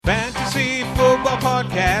fantasy football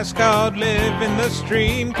podcast called Living the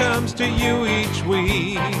Stream comes to you each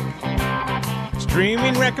week.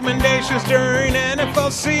 Streaming recommendations during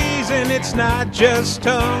NFL season, it's not just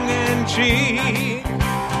tongue-in-cheek.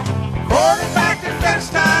 Quarterback, defense,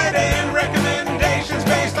 tight end recommendations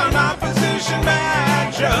based on opposition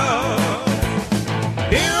matchup.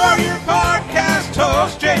 Here are your podcast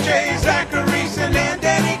hosts, JJ Zacharyson and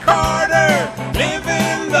Danny Carter,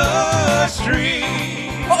 living the stream.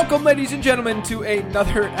 Welcome, ladies and gentlemen, to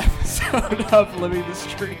another episode of Living the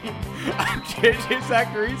Stream. I'm JJ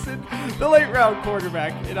Zacharyson, the late round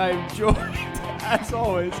quarterback, and I'm joined, as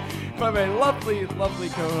always, by my lovely, lovely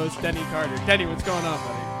co-host, Danny Carter. Danny, what's going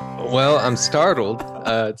on, buddy? Well, I'm startled.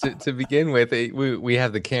 To begin with, we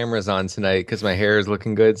have the cameras on tonight because my hair is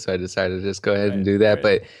looking good, so I decided to just go ahead and do that.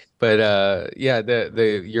 Right. But yeah,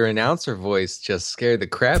 your announcer voice just scared the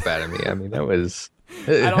crap out of me. I mean, that was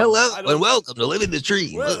hello and welcome to Living the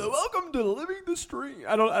Stream. Welcome to Living the Stream.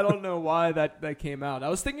 I don't know why that came out. I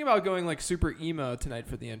was thinking about going like super emo tonight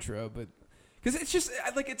for the intro, but because it's just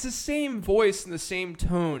like it's the same voice and the same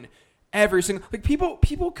tone every single like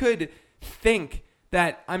people could think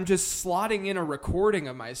that I'm just slotting in a recording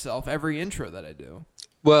of myself every intro that I do.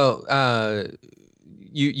 Well,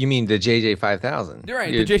 you mean the JJ 5000? You're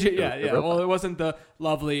right. The JJ, yeah. Well, it wasn't the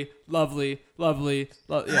lovely. Yeah, it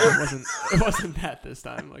wasn't that this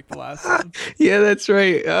time, like the last one. Yeah, that's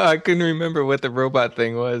right. Oh, I couldn't remember what the robot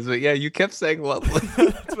thing was, but yeah, you kept saying lovely.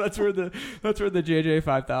 that's where the JJ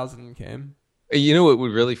 5000 came. You know what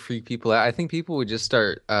would really freak people out? I think people would just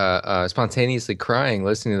start spontaneously crying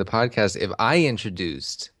listening to the podcast if I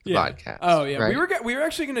introduced the podcast. Oh yeah, right? we were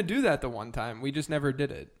actually going to do that the one time. We just never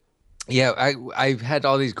did it. Yeah, I've had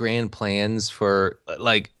all these grand plans for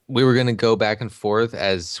like we were going to go back and forth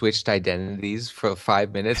as switched identities for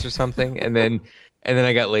 5 minutes or something, and then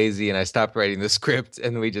I got lazy and I stopped writing the script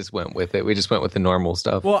and we just went with it. We just went with the normal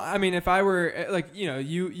stuff. Well, I mean, if I were like,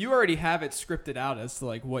 you already have it scripted out as to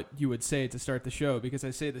like what you would say to start the show because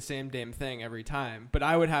I say the same damn thing every time. But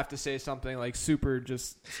I would have to say something like super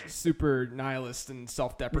nihilist and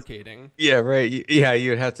self-deprecating. Yeah, right. Yeah,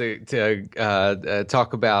 you'd have to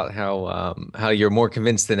talk about how you're more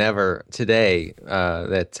convinced than ever today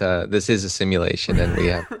that this is a simulation and we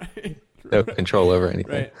have. Right. No control over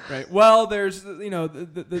anything. Right. Well, there's,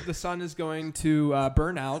 the sun is going to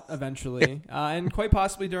burn out eventually, and quite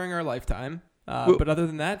possibly during our lifetime. But other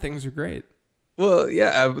than that, things are great. Well,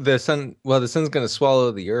 yeah, the sun's going to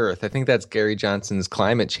swallow the earth. I think that's Gary Johnson's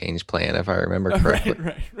climate change plan, if I remember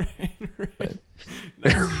correctly. Right.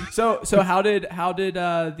 So how did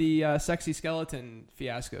the sexy skeleton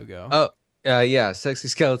fiasco go? Oh. Yeah, Sexy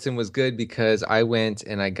Skeleton was good because I went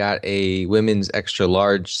and I got a women's extra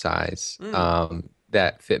large size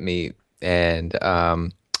that fit me, and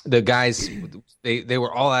the guys they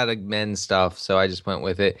were all out of men's stuff, so I just went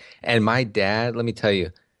with it. And my dad, let me tell you,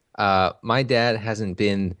 my dad hasn't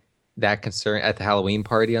been that concerned at the Halloween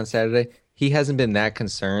party on Saturday. He hasn't been that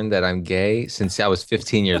concerned that I'm gay since I was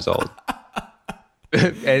 15 years old.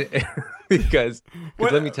 Because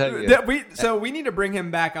let me tell you. So we need to bring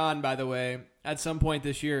him back on, by the way, at some point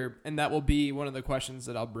this year, and that will be one of the questions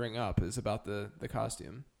that I'll bring up is about the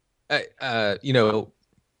costume. At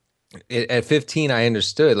 15, I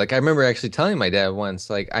understood. Like, I remember actually telling my dad once,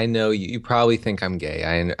 like, I know you probably think I'm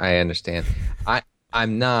gay. I understand.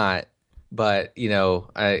 I'm not, but,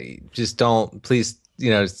 I just don't, please,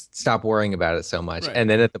 stop worrying about it so much. Right. And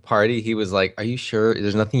then at the party, he was like, are you sure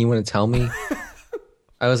there's nothing you want to tell me?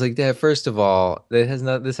 I was like, Dad, first of all,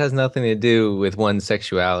 this has nothing to do with one's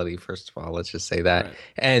sexuality. First of all, let's just say that. Right.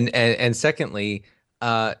 And secondly,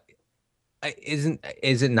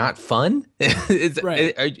 is it not fun?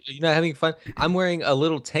 Right. Are you not having fun? I'm wearing a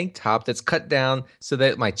little tank top that's cut down so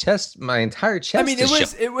that my entire chest. I mean, it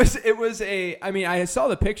was I saw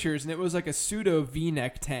the pictures and it was like a pseudo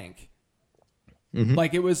V-neck tank. Mm-hmm.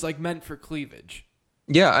 Like it was like meant for cleavage.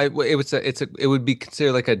 Yeah, it would be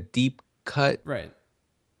considered like a deep cut. Right.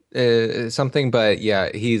 Something, but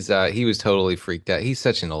yeah, he was totally freaked out. He's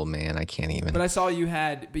such an old man. I can't even. But I saw you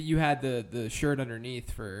had the shirt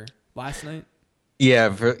underneath for last night. Yeah,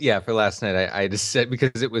 for last night, I just said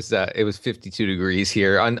because it was 52 degrees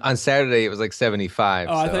here on Saturday. It was like 75.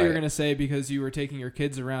 Oh, I thought you were gonna say because you were taking your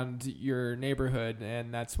kids around your neighborhood,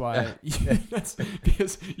 and that's why. That's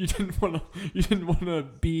because you didn't want to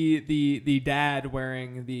be the dad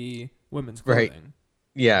wearing the women's clothing. Right.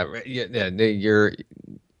 Yeah. You're.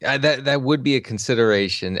 That would be a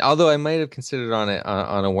consideration, although I might have considered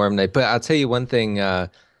on a warm night. But I'll tell you one thing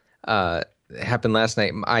happened last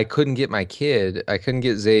night. I couldn't get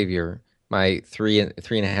Xavier, my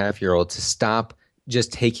 3.5-year-old, to stop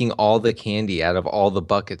just taking all the candy out of all the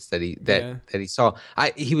buckets that Yeah. he saw.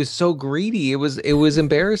 He was so greedy. It was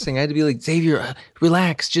embarrassing. I had to be like, Xavier,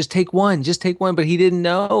 relax, just take one, just take one. But he didn't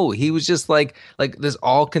know. He was just like this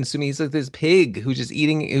all consuming. He's like this pig who's just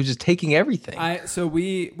eating. He was just taking everything. So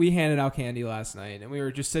we handed out candy last night, and we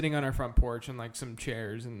were just sitting on our front porch and like some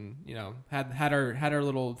chairs, and had our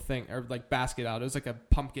little thing or like basket out. It was like a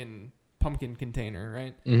pumpkin container,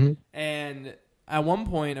 right? Mm-hmm. And at one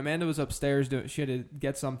point, Amanda was upstairs she had to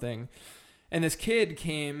get something, and this kid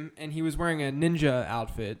came, and he was wearing a ninja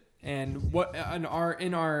outfit. And what in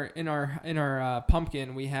our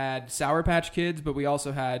pumpkin, we had Sour Patch Kids, but we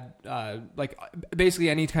also had like basically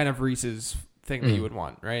any kind of Reese's thing that you would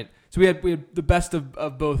want, right? So we had the best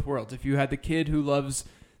of both worlds. If you had the kid who loves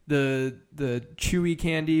the chewy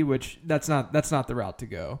candy, which that's not the route to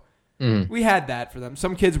go. We had that for them.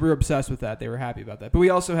 Some kids were obsessed with that. They were happy about that. But we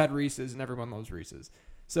also had Reese's, and everyone loves Reese's.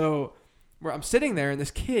 So I'm sitting there, and this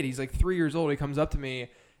kid, he's like 3 years old. He comes up to me,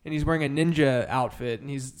 and he's wearing a ninja outfit, and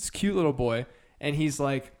he's this cute little boy. And he's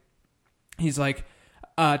like,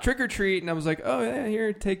 trick or treat. And I was like, oh yeah,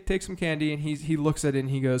 here, take some candy. And he looks at it, and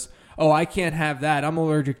he goes, oh, I can't have that. I'm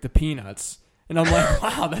allergic to peanuts. And I'm like,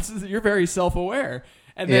 wow, you're very self-aware.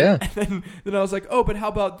 And then I was like, oh, but how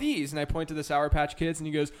about these? And I point to the Sour Patch Kids, and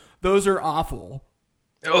he goes, those are awful.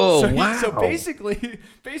 Oh, wow. So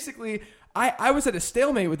basically, I was at a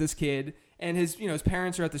stalemate with this kid, and his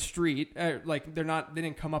parents are at the street. Like they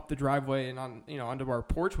didn't come up the driveway and onto our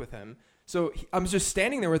porch with him. So I'm just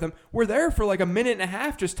standing there with him. We're there for like a minute and a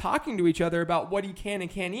half just talking to each other about what he can and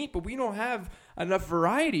can't eat, but we don't have enough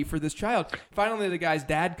variety for this child. Finally, the guy's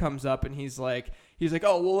dad comes up, and he's like,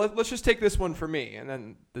 oh, well, let's just take this one for me. And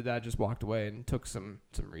then the dad just walked away and took some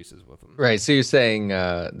Reese's with him. Right. So you're saying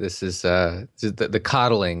this is the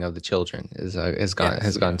coddling of the children has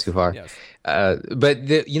gone too far. Yes.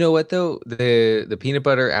 But you know what though, the peanut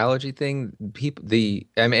butter allergy thing,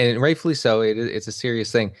 and rightfully so, it's a serious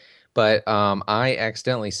thing. But I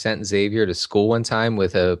accidentally sent Xavier to school one time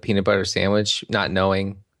with a peanut butter sandwich, not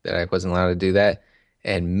knowing that I wasn't allowed to do that.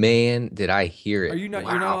 And man, did I hear it! Are you not?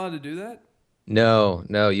 Wow. You're not allowed to do that? No,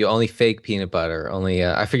 you only fake peanut butter. Only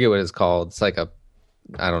I forget what it's called. It's like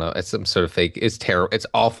I don't know. It's some sort of fake. It's terrible. It's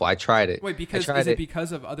awful. I tried it. Wait, is it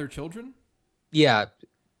because of other children? Yeah,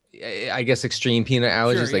 I guess extreme peanut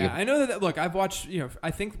allergies. Sure, yeah. I know that. Look, I've watched.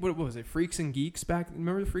 I think what was it? Freaks and Geeks back.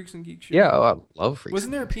 Remember the Freaks and Geeks show? Yeah, I love Freaks.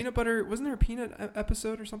 Wasn't there a peanut butter? Wasn't there a peanut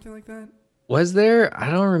episode or something like that? Was there?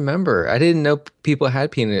 I don't remember. I didn't know people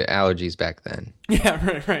had peanut allergies back then.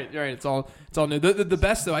 Yeah, right. It's all new. The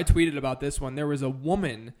best though, I tweeted about this one. There was a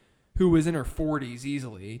woman who was in her 40s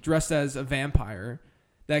easily, dressed as a vampire,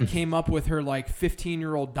 that came up with her like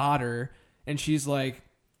 15-year-old daughter, and she's like,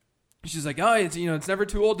 oh, it's never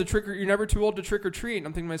too old to trick or you're never too old to trick or treat. And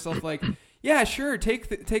I'm thinking to myself like, yeah, sure,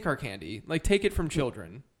 take our candy, like take it from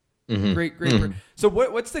children. Mm-hmm. Great. Mm-hmm. So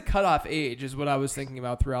what's the cutoff age is what I was thinking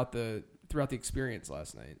about throughout the experience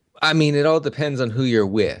last night. I mean, it all depends on who you're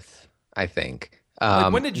with, I think.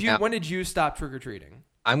 When did you stop trick or treating?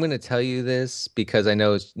 I'm going to tell you this because I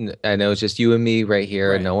know it's just you and me right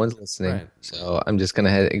here, and no one's listening. Right. So I'm just going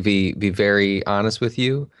to be very honest with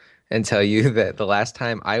you and tell you that the last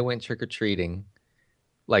time I went trick or treating,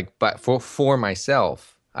 but for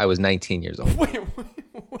myself, I was 19 years old. Wait.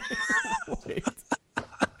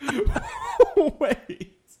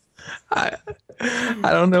 I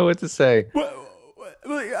don't know what to say.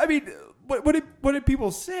 I mean, what did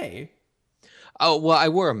people say? Oh, well, I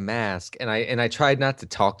wore a mask and I tried not to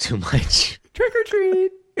talk too much. Trick or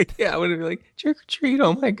treat. Yeah, I would have been like, trick or treat.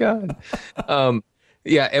 Oh my God.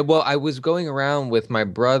 Yeah. Well, I was going around with my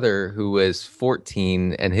brother who was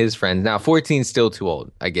 14 and his friends. Now 14 is still too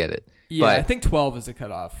old. I get it. Yeah, I think 12 is a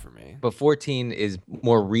cutoff for me. But 14 is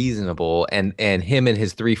more reasonable. And him and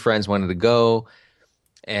his 3 friends wanted to go.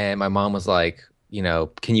 And my mom was like,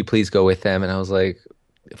 can you please go with them? And I was like,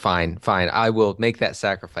 fine. I will make that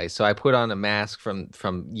sacrifice. So I put on a mask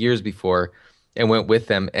from years before and went with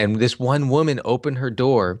them. And this one woman opened her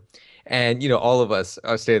door and, all of us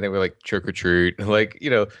are standing there. We're like, trick or treat,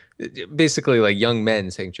 basically like young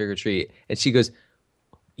men saying trick or treat. And she goes,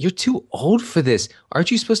 you're too old for this. Aren't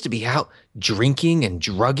you supposed to be out drinking and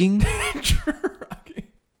drugging?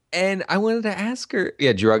 And I wanted to ask her,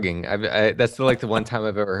 drugging. That's the one time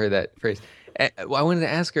I've ever heard that phrase. I wanted to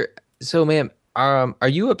ask her, so ma'am, are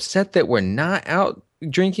you upset that we're not out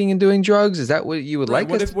drinking and doing drugs? Is that what you would like?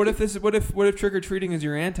 What if trick or treating is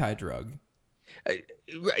your anti-drug?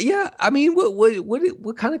 Yeah, I mean,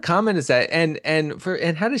 what kind of comment is that?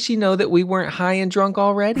 And how does she know that we weren't high and drunk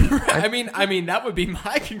already? I mean, that would be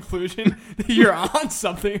my conclusion. That you're on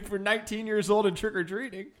something for 19 years old and trick or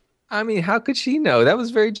treating. I mean, how could she know? That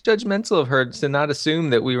was very judgmental of her to not assume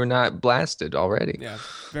that we were not blasted already. Yeah,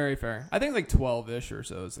 very fair. I think like 12-ish or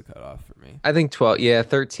so is the cutoff for me. I think 12. Yeah,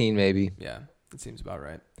 13 maybe. Yeah, that seems about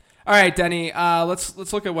right. All right, Denny.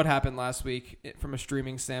 Let's look at what happened last week from a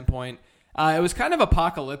streaming standpoint. It was kind of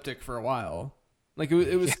apocalyptic for a while. Like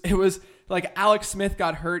it was like Alex Smith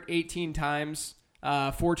got hurt 18 times.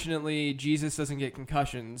 Fortunately, Jesus doesn't get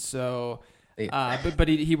concussions, so. But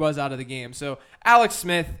he was out of the game. So Alex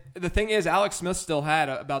Smith, the thing is, Alex Smith still had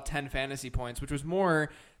about 10 fantasy points, which was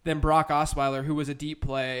more than Brock Osweiler, who was a deep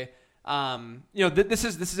play. This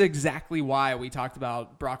is exactly why we talked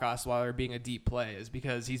about Brock Osweiler being a deep play, is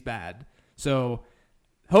because he's bad. So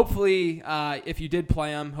hopefully, if you did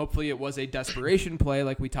play him, hopefully it was a desperation play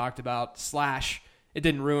like we talked about, / it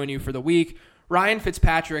didn't ruin you for the week. Ryan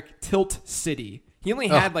Fitzpatrick, Tilt City. He only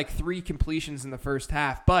had like 3 completions in the first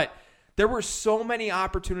half, but there were so many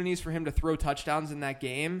opportunities for him to throw touchdowns in that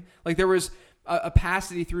game. Like there was a pass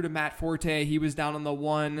that he threw to Matt Forte. He was down on the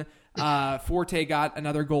 1. Forte got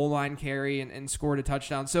another goal line carry and scored a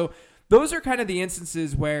touchdown. So those are kind of the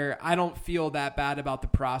instances where I don't feel that bad about the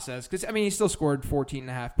process. Because, I mean, he still scored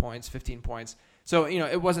 14.5 points, 15 points. So,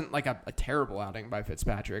 it wasn't like a terrible outing by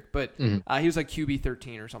Fitzpatrick. But he was like QB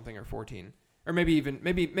 13 or something, or 14. Or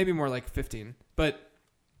maybe more like 15. But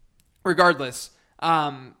regardless,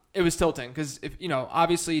 it was tilting because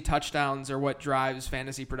obviously touchdowns are what drives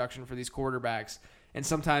fantasy production for these quarterbacks, and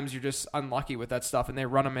sometimes you're just unlucky with that stuff, and they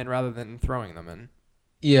run them in rather than throwing them in.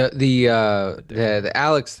 Yeah, the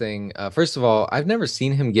Alex thing. First of all, I've never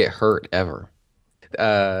seen him get hurt ever.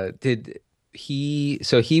 Did he?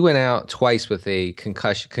 So he went out twice with a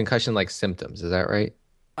concussion-like symptoms. Is that right?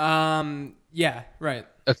 Yeah, right.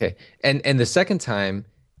 Okay, and the second time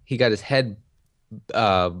he got his head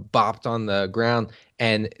bopped on the ground,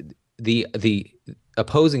 and the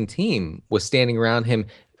opposing team was standing around him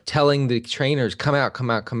telling the trainers, come out,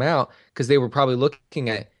 because they were probably looking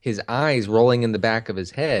at his eyes rolling in the back of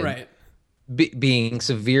his head, right, being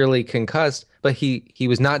severely concussed, but he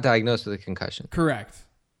was not diagnosed with a concussion. Correct.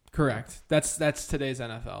 That's today's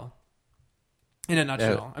NFL in a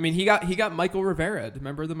nutshell. I mean, he got Michael Rivera.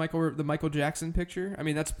 Remember the Michael Jackson picture? I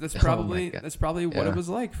mean, that's probably what it was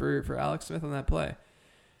like for Alex Smith on that play.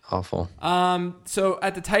 Awful. So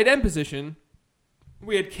at the tight end position,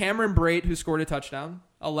 we had Cameron Brate, who scored a touchdown,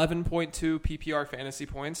 11.2 PPR fantasy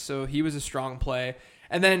points. So he was a strong play.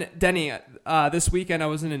 And then Denny, this weekend I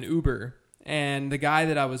was in an Uber, and the guy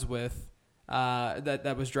that I was with,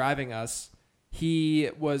 that was driving us, he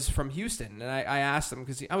was from Houston, and I asked him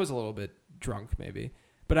because I was a little bit drunk maybe,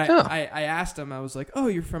 but I asked him, I was like, are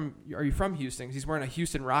you from Houston? Because he's wearing a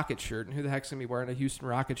Houston Rockets shirt, and who the heck's gonna be wearing a Houston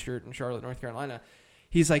Rockets shirt in Charlotte, North Carolina?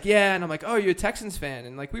 He's like, yeah, and I'm like, oh, you're a Texans fan,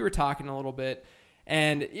 and like we were talking a little bit,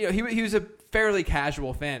 and he was a fairly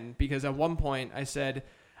casual fan, because at one point I said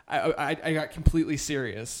I got completely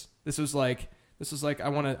serious. This was like I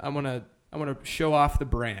want to show off the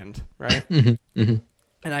brand, right? Mm-hmm.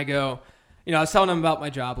 And I go, I was telling him about my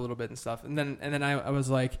job a little bit and stuff, and then I was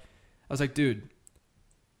like, dude,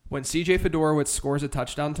 when CJ Fedorowicz scores a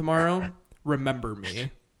touchdown tomorrow, remember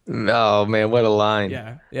me. Oh man, what a line!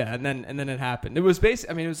 Yeah, and then it happened. It was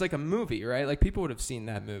it was like a movie, right? Like people would have seen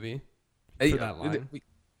that movie for that line.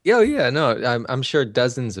 Yeah, no, I'm sure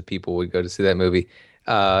dozens of people would go to see that movie.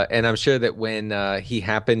 And I'm sure that when he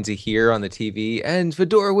happened to hear on the TV, and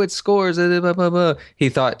Fedorowicz scores, blah, blah, blah, he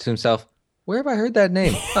thought to himself, where have I heard that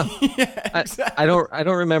name? Huh. Yeah, exactly. I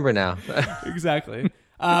don't remember now. Exactly.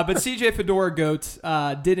 But CJ Fedor Goat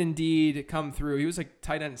did indeed come through. He was like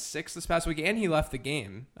tight end 6 this past week, and he left the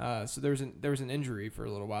game. So there was an injury for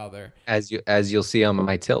a little while there. As you'll see on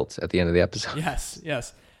my tilt at the end of the episode.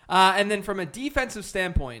 Yes. And then from a defensive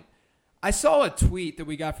standpoint, I saw a tweet that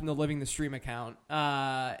we got from the Living the Stream account,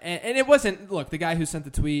 and it wasn't. Look, the guy who sent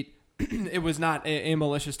the tweet, it was not a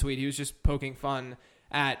malicious tweet. He was just poking fun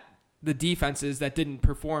at the defenses that didn't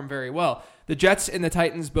perform very well. The Jets and the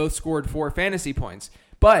Titans both scored 4 fantasy points.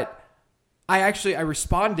 But I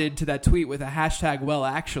responded to that tweet with a hashtag well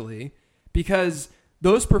actually, because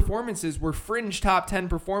those performances were fringe top 10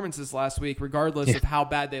 performances last week, regardless of how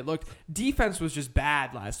bad they looked. Defense was just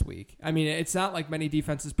bad last week. I mean, it's not like many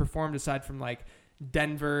defenses performed aside from like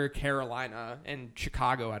Denver, Carolina, and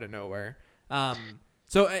Chicago out of nowhere.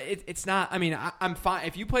 So it's not. I mean, I'm fine.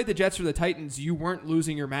 If you played the Jets or the Titans, you weren't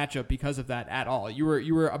losing your matchup because of that at all. You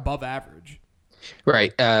were above average.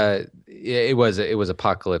 Right. It was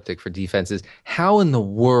apocalyptic for defenses. How in the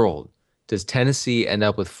world does Tennessee end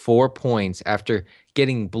up with 4 points after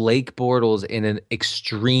getting Blake Bortles in an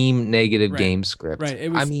extreme negative game script? Right.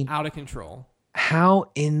 It was out of control.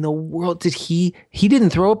 how in the world did he didn't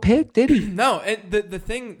throw a pick, did he? No, and the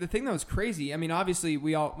thing that was crazy. I mean, obviously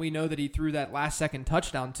we know that he threw that last second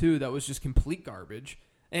touchdown too. That was just complete garbage,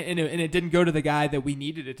 and it didn't go to the guy that we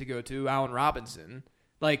needed it to go to, Allen Robinson.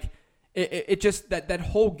 Like it just that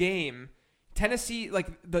whole game, Tennessee, like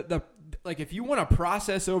the if you want to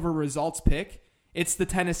process over results pick, it's the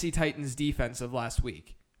Tennessee Titans defense of last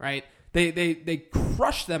week, right? They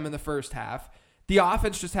crushed them in the first half. The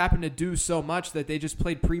offense just happened to do so much that they just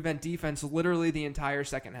played prevent defense literally the entire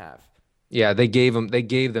second half. Yeah, they gave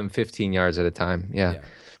them 15 yards at a time. Yeah.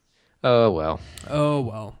 Oh well.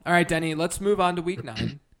 All right, Denny, let's move on to week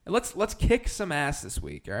 9. Let's kick some ass this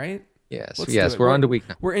week, all right? Yes, we're on to week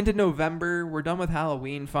 9. We're into November. We're done with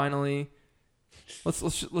Halloween finally.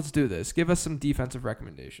 Let's do this. Give us some defensive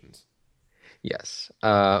recommendations. Yes.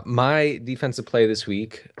 My defensive play this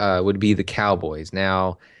week would be the Cowboys.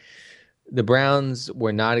 Now, the Browns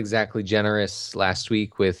were not exactly generous last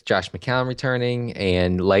week with Josh McCown returning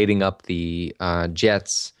and lighting up the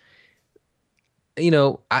Jets.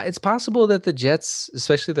 It's possible that the Jets,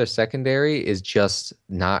 especially their secondary, is just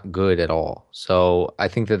not good at all. So I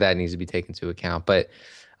think that needs to be taken into account. But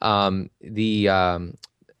the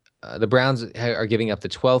Browns are giving up the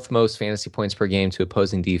 12th most fantasy points per game to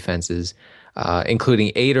opposing defenses,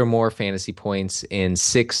 including 8 or more fantasy points in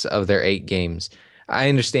 6 of their 8 games. I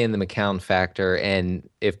understand the McCown factor, and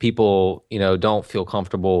if people, don't feel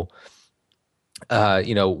comfortable,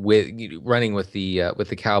 with running with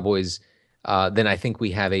the Cowboys, then I think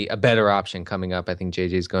we have a better option coming up. I think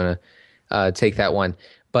JJ's going to take that one.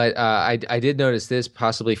 But I did notice this,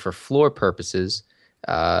 possibly for floor purposes.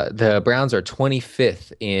 The Browns are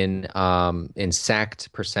 25th in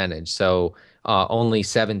sacked percentage. So only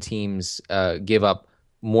 7 teams give up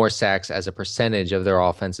more sacks as a percentage of their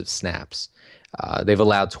offensive snaps. They've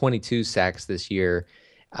allowed 22 sacks this year.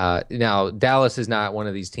 Now, Dallas is not one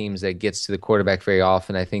of these teams that gets to the quarterback very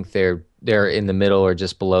often. I think they're in the middle or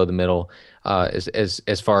just below the middle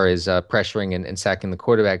as far as pressuring and sacking the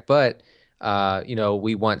quarterback. But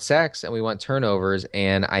we want sacks and we want turnovers,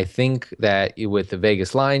 and I think that with the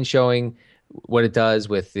Vegas line showing what it does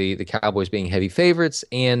with the Cowboys being heavy favorites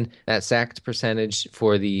and that sacked percentage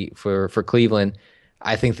for Cleveland,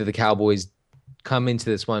 I think that the Cowboys come into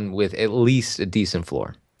this one with at least a decent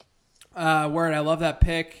floor. Word, I love that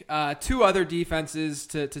pick. 2 other defenses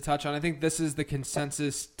to touch on. I think this is the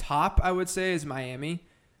consensus top, I would say, is Miami.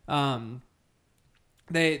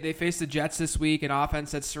 They faced the Jets this week, an offense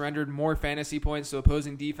that surrendered more fantasy points to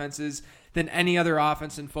opposing defenses than any other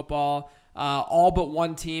offense in football. All but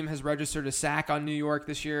one team has registered a sack on New York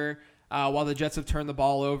this year, while the Jets have turned the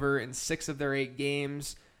ball over in 6 of their 8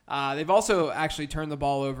 games. They've also actually turned the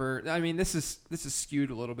ball over. I mean, this is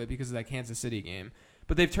skewed a little bit because of that Kansas City game,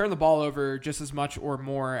 but they've turned the ball over just as much or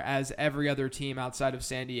more as every other team outside of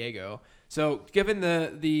San Diego. So given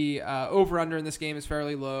the over-under in this game is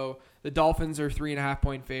fairly low, the Dolphins are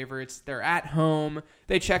 3.5-point favorites. They're at home.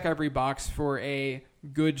 They check every box for a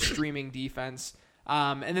good streaming defense.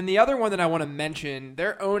 And then the other one that I want to mention,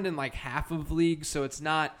 they're owned in like half of leagues, so it's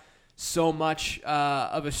not so much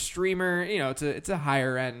of a streamer. It's a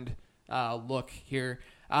higher end look here.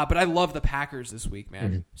 But I love the Packers this week, man.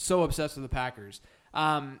 Mm-hmm. So obsessed with the Packers.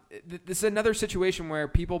 This is another situation where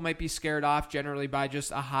people might be scared off generally by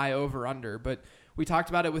just a high over-under, but we talked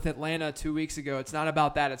about it with Atlanta 2 weeks ago. It's not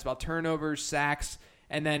about that. It's about turnovers, sacks,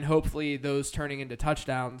 and then hopefully those turning into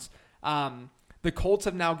touchdowns. The Colts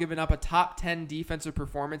have now given up a top 10 defensive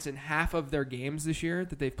performance in half of their games this year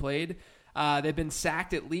that they've played. They've been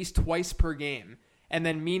sacked at least twice per game. And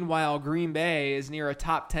then meanwhile, Green Bay is near a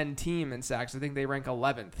top 10 team in sacks. I think they rank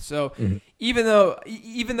 11th. So even though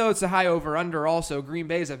it's a high over-under also, Green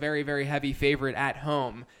Bay is a very, very heavy favorite at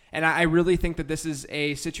home. And I really think that this is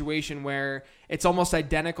a situation where it's almost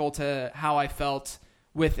identical to how I felt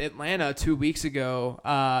with Atlanta 2 weeks ago.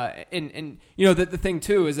 And the thing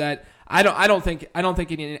too is that I don't think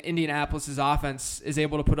Indianapolis's offense is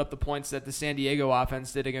able to put up the points that the San Diego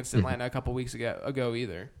offense did against Atlanta a couple weeks ago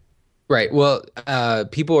either. Right. Well,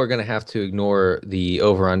 people are going to have to ignore the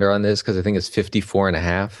over/under on this because I think it's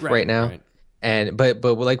 54.5 right now. Right. And but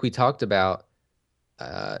like we talked about,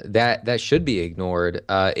 that should be ignored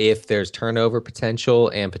if there's turnover potential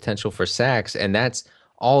and potential for sacks, and that's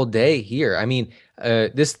all day here. I mean,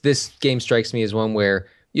 this game strikes me as one where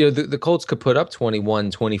the Colts could put up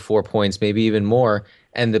 21, 24 points, maybe even more,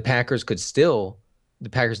 and the Packers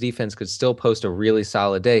defense could still post a really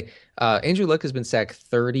solid day. Andrew Luck has been sacked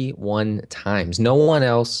 31 times. No one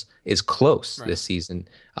else is close this season.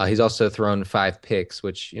 He's also thrown 5 picks,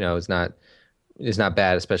 which is not is not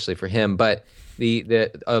bad, especially for him. But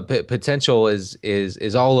the potential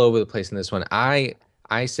is all over the place in this one. I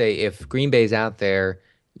say if Green Bay's out there,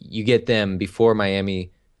 you get them before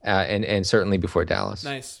Miami, and certainly before Dallas.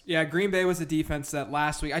 Nice. Yeah, Green Bay was a defense that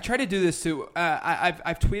last week. I tried to do this too.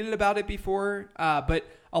 I've tweeted about it before, but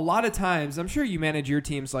a lot of times, I'm sure you manage your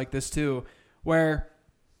teams like this too, where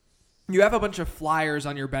you have a bunch of flyers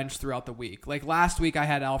on your bench throughout the week. Like last week, I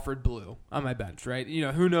had Alfred Blue on my bench, right?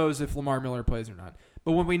 Who knows if Lamar Miller plays or not.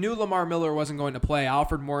 But when we knew Lamar Miller wasn't going to play,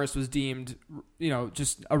 Alfred Morris was deemed,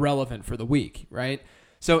 just irrelevant for the week, right?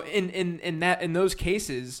 So in those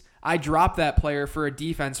cases, I dropped that player for a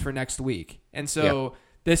defense for next week. And so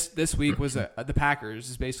this week was the Packers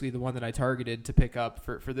is basically the one that I targeted to pick up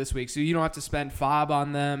for this week. So you don't have to spend FOB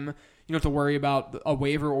on them. You don't have to worry about a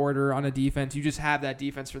waiver order on a defense. You just have that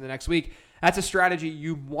defense for the next week. That's a strategy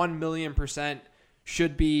you 1,000,000%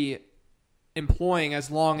 should be employing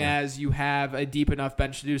as long as you have a deep enough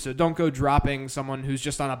bench to do so. Don't go dropping someone who's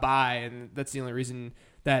just on a bye, and that's the only reason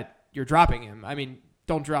that you're dropping him. I mean,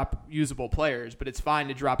 don't drop usable players, but it's fine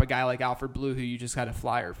to drop a guy like Alfred Blue who you just had a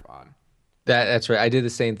flyer on. That's right. I did the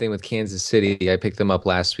same thing with Kansas City. I picked them up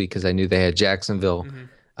last week because I knew they had Jacksonville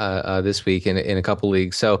this week in a couple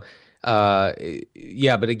leagues. So, but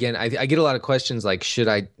again, I get a lot of questions like, should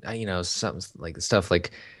I something like stuff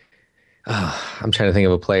like, I'm trying to think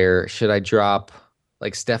of a player. Should I drop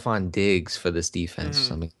like Stephon Diggs for this defense?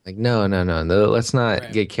 Something like, no. Let's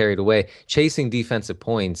not get carried away. Chasing defensive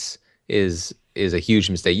points is a huge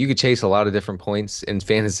mistake. You could chase a lot of different points in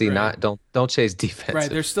fantasy. Right. Don't chase defense. Right.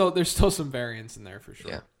 There's still some variance in there for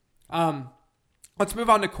sure. Yeah. Let's move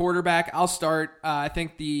on to quarterback. I'll start. I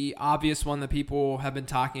think the obvious one that people have been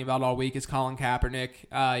talking about all week is Colin Kaepernick.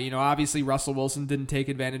 Obviously Russell Wilson didn't take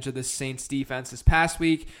advantage of the Saints defense this past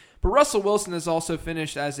week, but Russell Wilson has also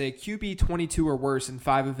finished as a QB 22 or worse in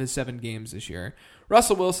 5 of his 7 games this year.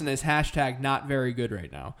 Russell Wilson is #not very good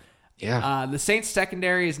right now. Yeah. The Saints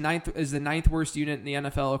secondary is the ninth worst unit in the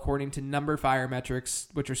NFL according to Number Fire metrics,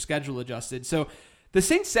 which are schedule adjusted. So the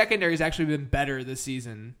Saints secondary has actually been better this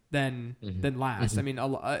season than last. I mean,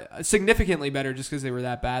 significantly better just because they were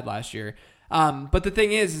that bad last year. But the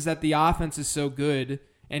thing is that the offense is so good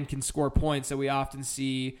and can score points that we often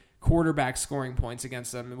see quarterbacks scoring points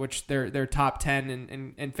against them, which they're top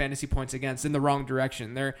 10 in fantasy points against in the wrong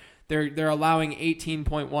direction. They're allowing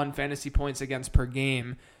 18.1 fantasy points against per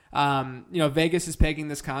game. Vegas is pegging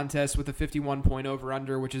this contest with a 51-point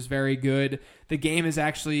over-under, which is very good. The game is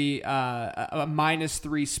actually a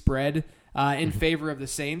 -3 spread in favor of the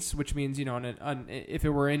Saints, which means, if it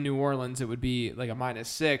were in New Orleans, it would be like a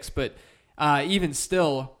 -6. But even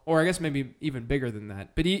still, or I guess maybe even bigger than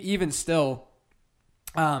that, but even still,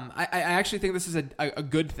 I actually think this is a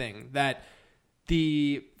good thing that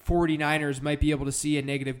the 49ers might be able to see a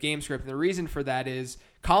negative game script. And the reason for that is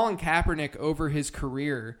Colin Kaepernick over his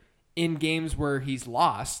career in games where he's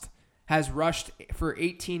lost has rushed for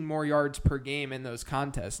 18 more yards per game in those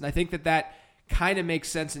contests. And I think that kind of makes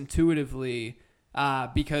sense intuitively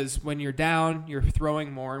because when you're down, you're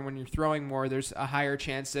throwing more. And when you're throwing more, there's a higher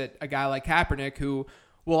chance that a guy like Kaepernick, who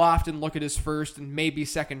will often look at his first and maybe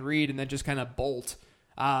second read and then just kind of bolt,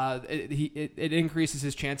 it increases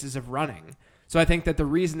his chances of running. So I think that the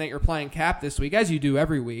reason that you're playing Cap this week, as you do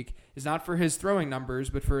every week, is not for his throwing numbers,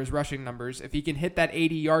 but for his rushing numbers. If he can hit that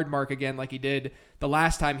 80-yard mark again like he did the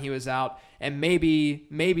last time he was out, and maybe,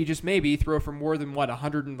 just maybe, throw for more than,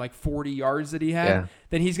 140 yards that he had,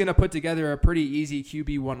 then he's going to put together a pretty easy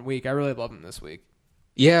QB1 week. I really love him this week.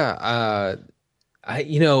 Yeah,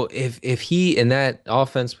 if he, in that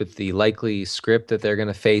offense with the likely script that they're going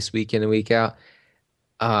to face week in and week out,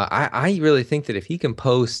 I really think that if he can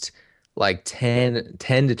post like 10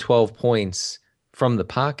 to 12 points from the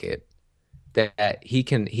pocket, that he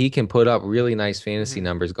can put up really nice fantasy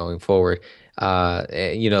numbers going forward.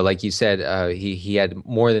 Like you said, he had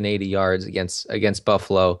more than 80 yards against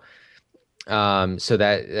Buffalo. So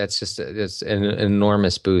that's an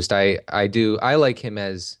enormous boost. I like him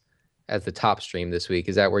as the top stream this week.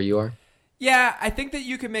 Is that where you are? Yeah, I think that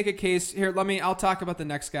you could make a case here. I'll talk about the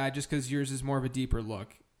next guy just because yours is more of a deeper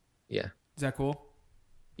look. Yeah. Is that cool?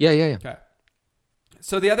 Yeah. Okay.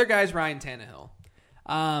 So the other guy is Ryan Tannehill.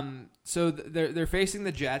 So they're facing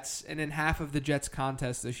the Jets, and in half of the Jets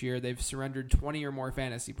contests this year, they've surrendered 20 or more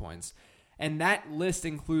fantasy points. And that list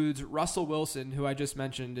includes Russell Wilson, who I just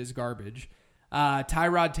mentioned is garbage,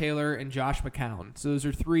 Tyrod Taylor, and Josh McCown. So those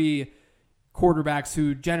are 3 quarterbacks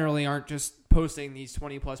who generally aren't just posting these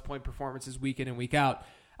 20-plus point performances week in and week out.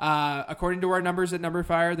 According to our numbers at Number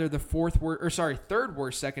Fire, they're the third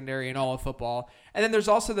worst secondary in all of football. And then there's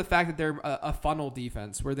also the fact that they're a funnel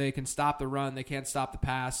defense where they can stop the run, they can't stop the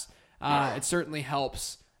pass. it certainly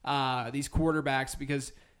helps these quarterbacks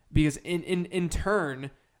because in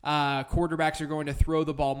turn, quarterbacks are going to throw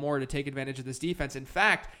the ball more to take advantage of this defense. In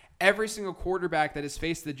fact, every single quarterback that has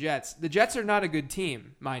faced the Jets are not a good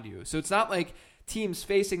team, mind you. So it's not like teams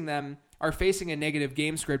facing them are facing a negative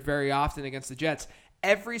game script very often against the Jets.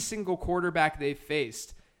 Every single quarterback they've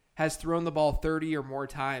faced has thrown the ball 30 or more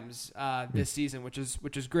times this season, which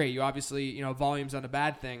is great. You obviously, volume's not a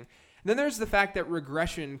bad thing. And then there's the fact that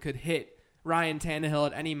regression could hit Ryan Tannehill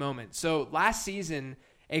at any moment. So last season,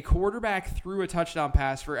 a quarterback threw a touchdown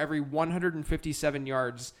pass for every 157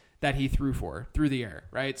 yards that he threw through the air,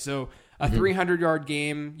 right? So a 300-yard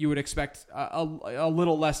game, you would expect a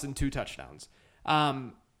little less than 2 touchdowns.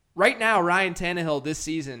 Right now, Ryan Tannehill this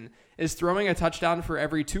season is throwing a touchdown for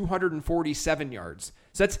every 247 yards.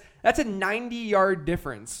 So that's a 90-yard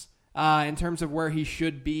difference in terms of where he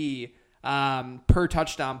should be per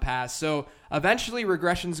touchdown pass. So eventually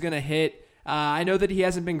regression's going to hit. I know that he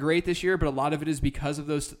hasn't been great this year, but a lot of it is because of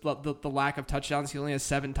the lack of touchdowns. He only has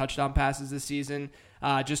 7 touchdown passes this season,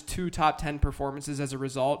 just 2 top 10 performances as a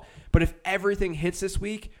result. But if everything hits this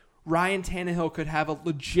week, Ryan Tannehill could have a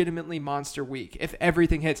legitimately monster week if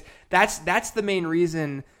everything hits. That's the main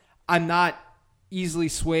reason I'm not easily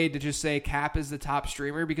swayed to just say Cap is the top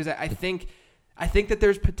streamer, because I think that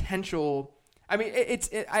there's potential. I mean,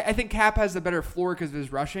 I think Cap has the better floor because of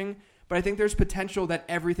his rushing, but I think there's potential that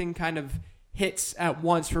everything kind of hits at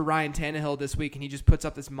once for Ryan Tannehill this week, and he just puts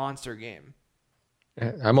up this monster game.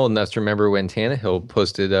 I'm old enough to remember when Tannehill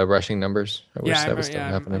posted rushing numbers. I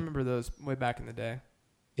remember those way back in the day.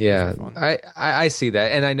 Yeah, I see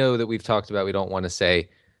that. And I know that we've talked about, we don't want to say,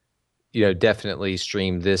 definitely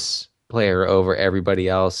stream this player over everybody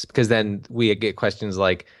else, because then we get questions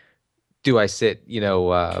like, do I sit,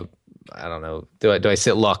 I don't know, do I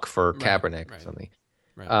sit Luck for Kaepernick or something?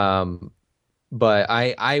 Right. But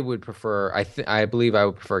I would prefer, I believe I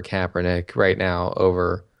would prefer Kaepernick right now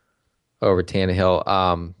over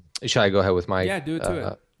Tannehill. Should I go ahead with my? Yeah, do it to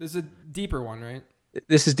it. This is a deeper one, right?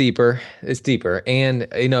 This is deeper. It's deeper. And,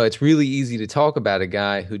 it's really easy to talk about a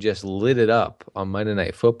guy who just lit it up on Monday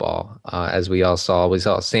Night Football, as we all saw. We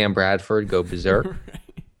saw Sam Bradford go berserk, right.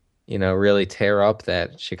 Really tear up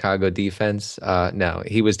that Chicago defense. No,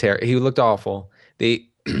 he was he looked awful.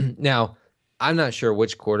 Now, I'm not sure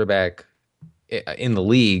which quarterback in the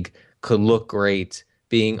league could look great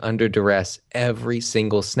being under duress every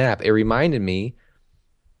single snap. It reminded me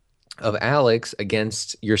of Alex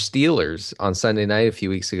against your Steelers on Sunday night a few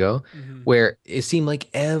weeks ago, where it seemed like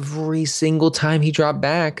every single time he dropped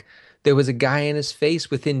back, there was a guy in his face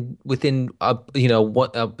within a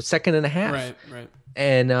second and a half. Right.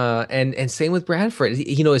 And same with Bradford.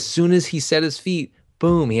 As soon as he set his feet,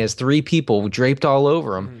 boom, he has 3 people draped all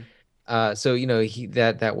over him. So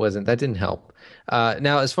that didn't help.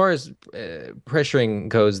 Now, as far as pressuring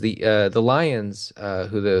goes, the Lions,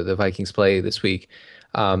 who the Vikings play this week,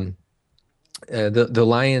 the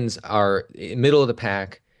Lions are middle of the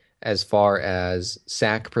pack as far as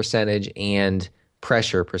sack percentage and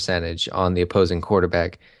pressure percentage on the opposing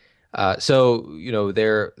quarterback. So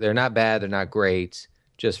they're not bad, they're not great,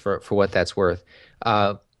 just for what that's worth.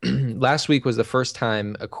 Last week was the first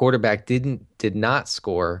time a quarterback did not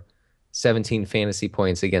score 17 fantasy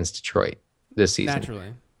points against Detroit this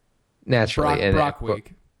season. Naturally, Brock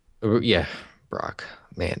week. Yeah, Brock.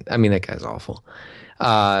 Man, I mean, that guy's awful.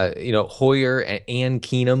 Hoyer and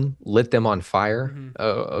Keenum lit them on fire.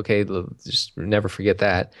 Okay, just never forget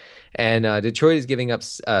that. And Detroit is giving up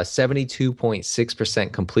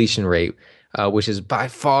 72.6% completion rate, which is by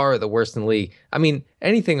far the worst in the league. I mean,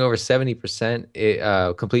 anything over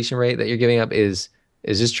 70% completion rate that you're giving up is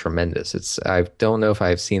just tremendous. I don't know if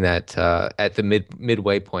I've seen that at the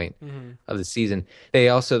midway point of the season.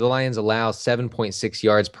 The Lions allow 7.6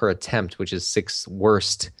 yards per attempt, which is 6th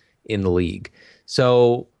worst in the league.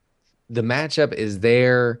 So the matchup is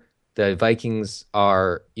there. The Vikings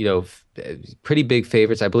are, pretty big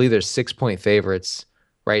favorites. I believe they're 6-point favorites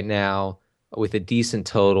right now with a decent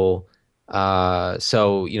total.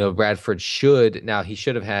 So Bradford should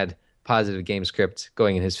have had positive game script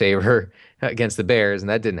going in his favor against the Bears, and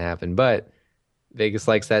that didn't happen. But Vegas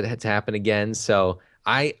likes that to happen again. So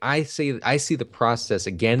I see the process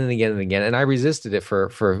again and again and again, and I resisted it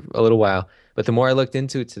for a little while. But the more I looked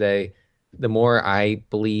into it today, the more I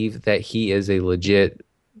believe that he is a legit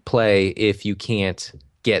play if you can't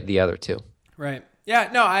get the other 2. Right. Yeah,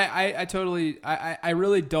 no, I totally, I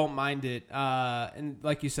really don't mind it. And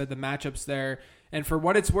like you said, the matchups there. And for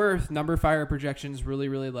what it's worth, Number Fire projections really,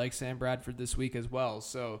 really like Sam Bradford this week as well.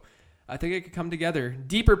 So I think it could come together.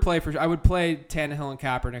 Deeper play I would play Tannehill and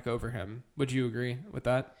Kaepernick over him. Would you agree with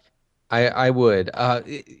that? I would.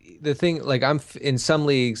 The thing, like in some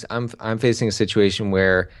leagues, I'm facing a situation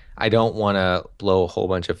where I don't want to blow a whole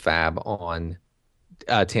bunch of fab on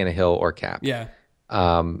Tannehill or Cap. Yeah.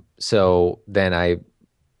 So then I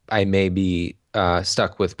may be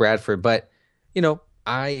stuck with Bradford, but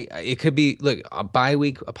it could be look a bye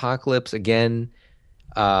week apocalypse again.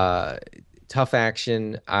 Tough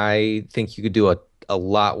action. I think you could do a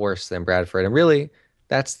lot worse than Bradford, and really,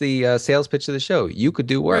 that's the sales pitch of the show. You could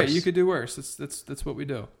do worse. Right, you could do worse. That's what we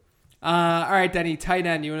do. All right, Denny, tight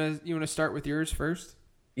end. You wanna start with yours first?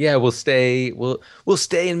 Yeah, we'll stay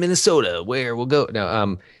in Minnesota, where we'll go.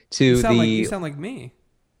 No, You sound like me.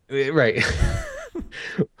 Right.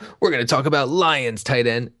 We're going to talk about Lions tight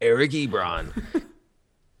end Eric Ebron.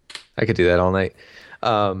 I could do that all night.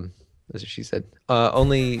 That's what she said.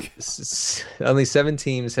 Only 7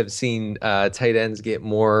 teams have seen tight ends get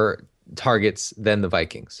more targets than the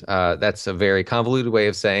Vikings. That's a very convoluted way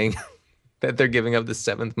of saying that they're giving up the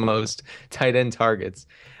 7th most tight end targets.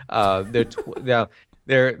 They're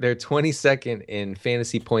 22nd in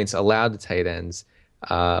fantasy points allowed to tight ends.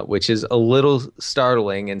 Which is a little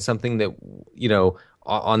startling and something that,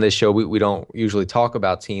 on this show, we don't usually talk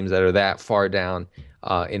about teams that are that far down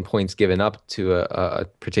in points given up to a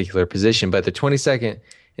particular position. But they're 22nd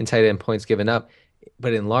in tight end points given up,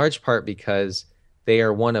 but in large part because they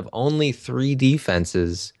are one of only 3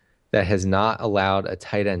 defenses that has not allowed a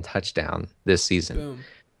tight end touchdown this season. Boom.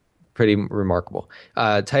 Pretty remarkable.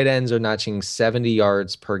 Tight ends are notching 70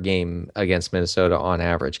 yards per game against Minnesota on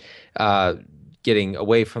average. Getting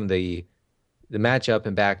away from the matchup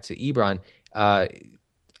and back to Ebron,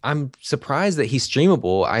 I'm surprised that he's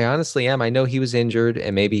streamable. I honestly am. I know he was injured,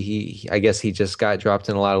 and maybe I guess he just got dropped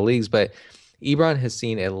in a lot of leagues, but Ebron has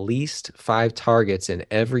seen at least 5 targets in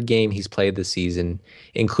every game he's played this season,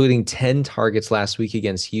 including 10 targets last week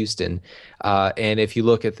against Houston. And if you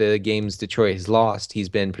look at the games Detroit has lost, he's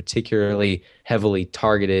been particularly heavily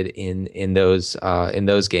targeted in those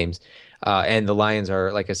games. And the Lions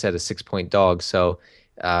are, like I said, a 6-point dog, so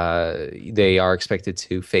they are expected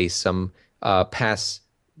to face some pass,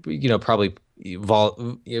 probably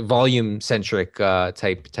volume-centric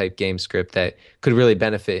type game script that could really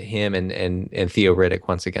benefit him and Theo Riddick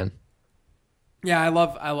once again. Yeah, I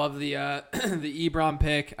love the the Ebron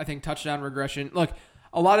pick. I think touchdown regression. Look,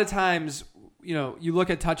 a lot of times, you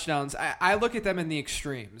look at touchdowns. I look at them in the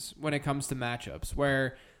extremes when it comes to matchups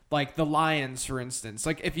where. Like the Lions, for instance.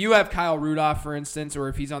 Like if you have Kyle Rudolph, for instance, or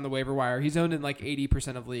if he's on the waiver wire, he's owned in like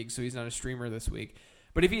 80% of leagues, so he's not a streamer this week.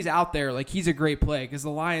 But if he's out there, like he's a great play because the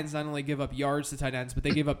Lions not only give up yards to tight ends, but they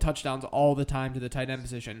give up touchdowns all the time to the tight end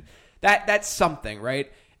position. That's something,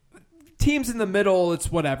 right? Teams in the middle,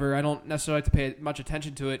 it's whatever. I don't necessarily have to pay much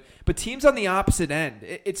attention to it. But teams on the opposite end,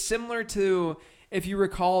 it's similar to, if you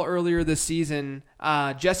recall earlier this season,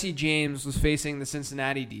 Jesse James was facing the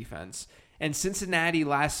Cincinnati defense. And Cincinnati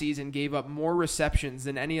last season gave up more receptions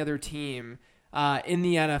than any other team in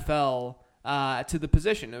the NFL to the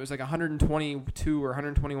position. It was like 122 or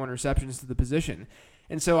 121 receptions to the position.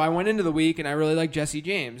 And so I went into the week and I really like Jesse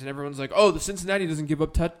James. And everyone's like, oh, the Cincinnati doesn't give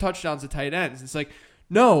up touchdowns to tight ends. It's like,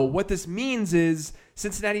 no, what this means is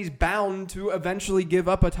Cincinnati's bound to eventually give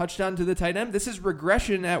up a touchdown to the tight end. This is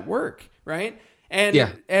regression at work, right?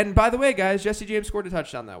 And by the way, guys, Jesse James scored a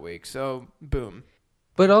touchdown that week. So, boom.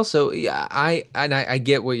 But also, yeah, I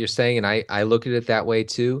get what you're saying, and I look at it that way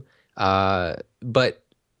too. But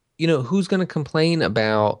who's going to complain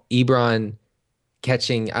about Ebron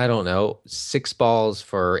catching, I don't know, 6 balls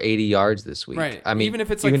for 80 yards this week? Right. I mean, even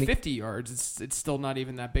if it's like 50 yards, it's still not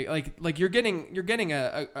even that big. Like you're getting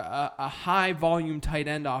a high volume tight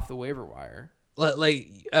end off the waiver wire.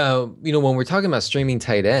 Like when we're talking about streaming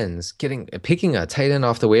tight ends, picking a tight end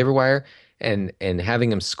off the waiver wire and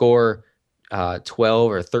having him score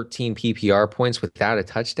 12 or 13 PPR points without a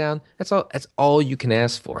touchdown, that's all you can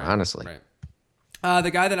ask for, honestly. Right.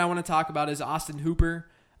 The guy that I want to talk about is Austin Hooper.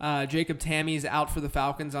 Jacob Tamme is out for the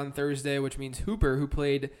Falcons on Thursday, which means Hooper, who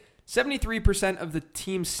played 73% of the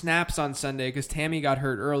team's snaps on Sunday because Tamme got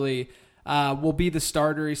hurt early, will be the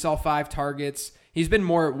starter. He saw 5 targets. He's been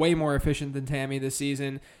way more efficient than Tamme this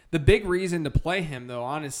season. The big reason to play him, though,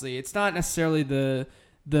 honestly, it's not necessarily the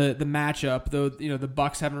matchup, though. The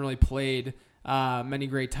Bucs haven't really played many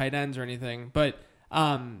great tight ends or anything, but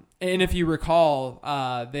and if you recall,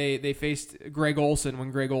 they faced Greg Olsen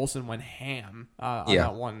when Greg Olsen went ham on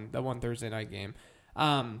that one Thursday night game.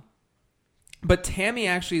 But Tamme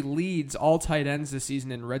actually leads all tight ends this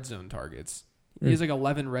season in red zone targets. He has like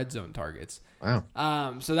 11 red zone targets.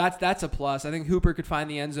 Wow. So that's a plus. I think Hooper could find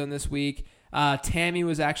the end zone this week. Tamme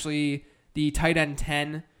was actually the tight end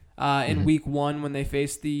 10 in week 1 when they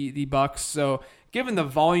faced the Bucs. So given the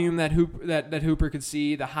volume that Hooper could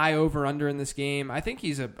see, the high over under in this game, I think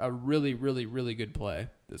he's a really, really, really good play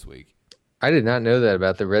this week. I did not know that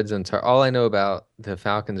about the red zone. All I know about the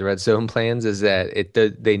Falcons' red zone plans is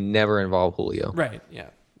that they never involve Julio. Right. Yeah.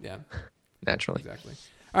 Yeah. Naturally. Exactly.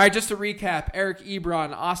 All right, just to recap, Eric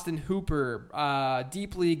Ebron, Austin Hooper,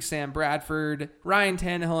 Deep League Sam Bradford, Ryan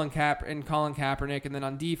Tannehill and Colin Kaepernick, and then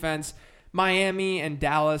on defense, Miami and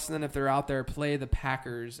Dallas, and then if they're out there, play the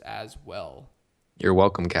Packers as well. You're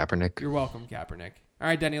welcome, Kaepernick. You're welcome, Kaepernick. All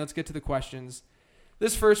right, Denny, let's get to the questions.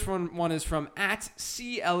 This first one is from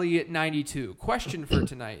 @CElliott92. Question for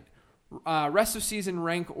tonight. Rest of season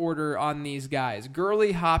rank order on these guys.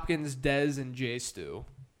 Gurley, Hopkins, Dez, and J. Stu.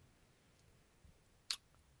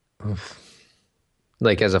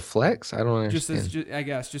 Like as a flex? I don't understand.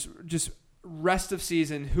 Just rest of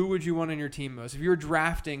season, who would you want on your team most? If you're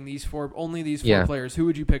drafting these four players, who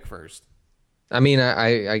would you pick first? I mean,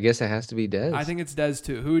 I guess it has to be Dez. I think it's Dez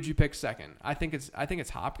too. Who would you pick second? I think it's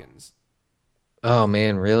Hopkins. Oh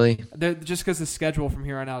man, really? Just because the schedule from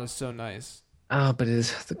here on out is so nice. Oh, but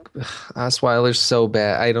Osweiler's so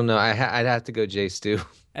bad. I don't know. I'd have to go J. Stu.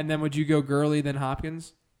 And then would you go Gurley then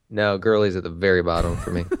Hopkins? No, Gurley's at the very bottom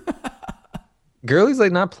for me. Gurley's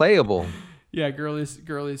like not playable. Yeah,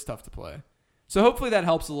 Gurley's tough to play. So hopefully that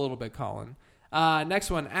helps a little bit, Colin.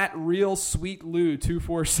 Next one,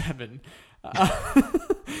 @RealSweetLou247.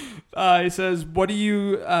 He says, what do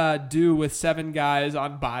you do with 7 guys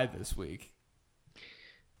on bye this week?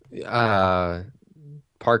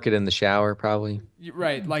 Park it in the shower, probably.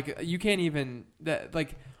 Right, like you can't even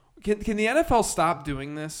can the NFL stop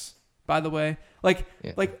doing this? By the way,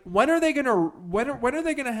 when are they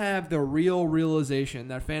gonna have the real realization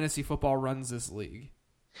that fantasy football runs this league?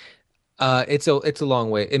 It's a long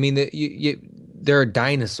way. I mean, there are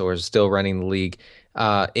dinosaurs still running the league.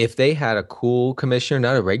 If they had a cool commissioner,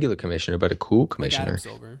 not a regular commissioner, but a cool commissioner,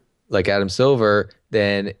 like Adam Silver,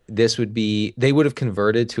 then they would have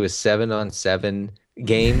converted to a 7-on-7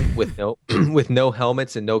 game with no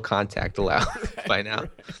helmets and no contact allowed by now.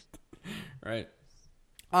 Right.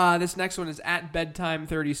 This next one is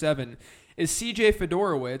 @bedtime37. Is CJ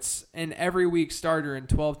Fedorowicz an every week starter in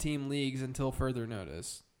 12-team leagues until further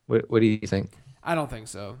notice? What do you think? I don't think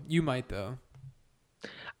so. You might, though.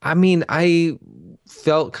 I mean, I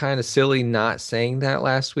felt kind of silly not saying that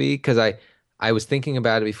last week because I was thinking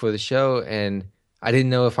about it before the show, and I didn't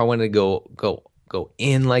know if I wanted to go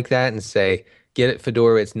in like that and say, get it,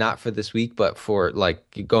 Fedorowicz, not for this week, but for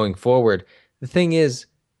like going forward. The thing is,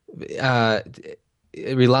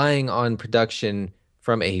 relying on production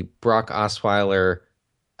from a Brock Osweiler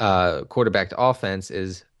quarterbacked offense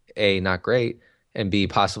is A, not great, and B,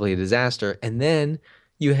 possibly a disaster. And then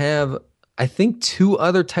you have, I think, 2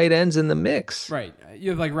 other tight ends in the mix. Right.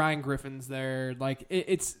 You have like Ryan Griffin's there. Like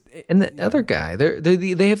and the other guy,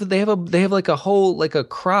 they have like a whole like a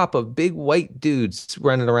crop of big white dudes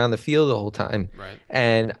running around the field the whole time. Right.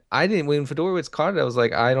 And when Fedorowicz caught it, I was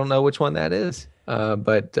like, I don't know which one that is.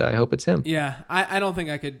 But I hope it's him. Yeah, I don't think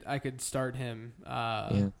I could start him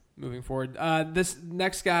moving forward. This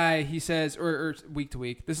next guy, he says, or week to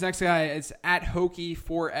week. This next guy is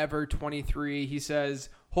 @HokeyForever23. He says,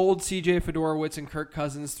 hold CJ Fedorowicz and Kirk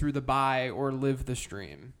Cousins through the bye or live the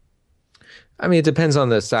stream. I mean, it depends on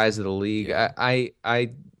the size of the league. Yeah.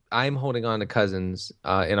 I'm holding on to Cousins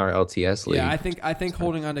in our LTS league. Yeah, I think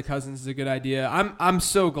holding on to Cousins is a good idea. I'm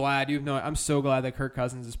so glad I'm so glad that Kirk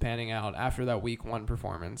Cousins is panning out after that week 1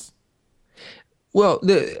 performance. Well,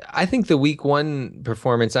 I think the week 1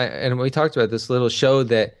 performance, and we talked about this little, showed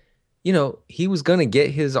that he was going to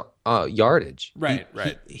get his yardage. Right.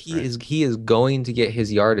 He is going to get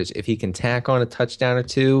his yardage. If he can tack on a touchdown or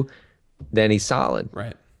 2, then he's solid.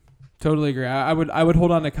 Right. Totally agree. I would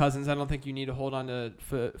hold on to Cousins. I don't think you need to hold on to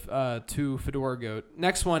Fedora Goat.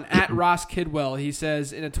 Next one, @Ross Kidwell. He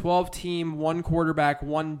says, in a 12-team, 1 quarterback,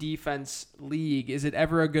 1 defense league, is it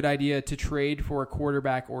ever a good idea to trade for a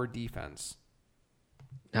quarterback or defense?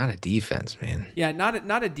 Not a defense, man. Yeah,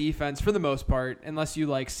 not a defense for the most part, unless you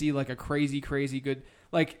see a crazy good.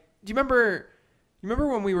 Like, do you remember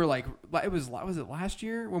when we were like, was it last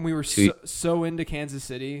year when we were so into Kansas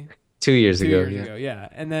City? 2 years ago, yeah.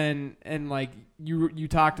 And you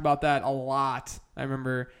talked about that a lot, I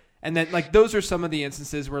remember. And then those are some of the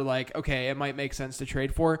instances where okay, it might make sense to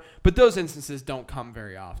trade for, but those instances don't come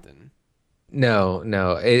very often. No,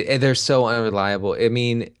 they're so unreliable. I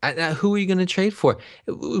mean, who are you going to trade for?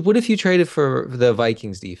 What if you traded for the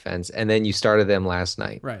Vikings defense and then you started them last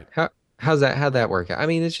night? Right. How'd that work out? I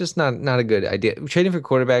mean, it's just not a good idea. Trading for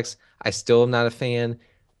quarterbacks, I still am not a fan,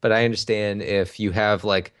 but I understand if you have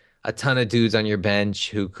a ton of dudes on your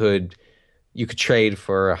bench who could you could trade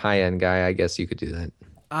for a high end guy, I guess you could do that.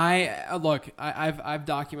 I've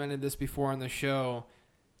documented this before on the show.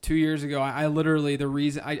 2 years ago, I literally the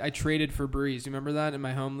reason I traded for Breeze. You remember that in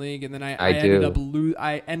my home league, and then I ended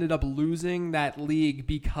up losing that league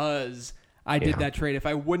because I did that trade. If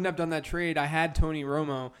I wouldn't have done that trade, I had Tony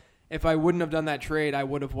Romo. If I wouldn't have done that trade, I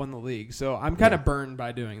would have won the league. So I'm kind of burned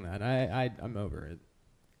by doing that. I'm over it.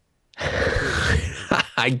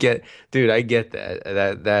 I get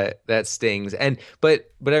that stings. But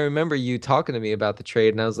I remember you talking to me about the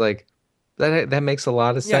trade, and I was like, that makes a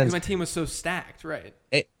lot of sense. Yeah, because my team was so stacked, right?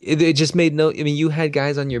 It just made no. I mean, you had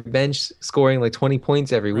guys on your bench scoring like 20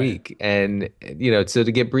 points every week, and so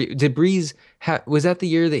to get did Breeze was that the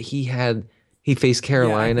year that he faced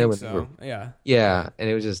Carolina? Yeah, I think so. Yeah, and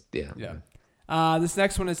it was just yeah. This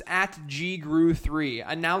next one is at ggrew3.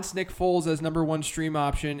 Announce Nick Foles as number 1 stream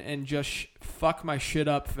option and just fuck my shit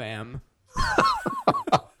up, fam.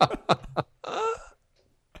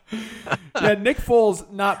 Yeah, Nick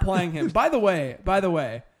Foles not playing him. By the way,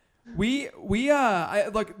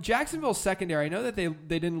 look, Jacksonville's secondary. I know that they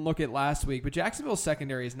didn't look at last week, but Jacksonville's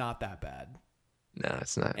secondary is not that bad. No,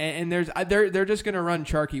 it's not. And they're just going to run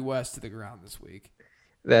Charky West to the ground this week.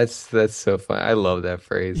 That's so fun. I love that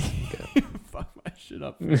phrase. Fuck my shit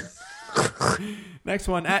up. Next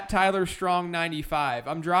one, at Tyler Strong 95.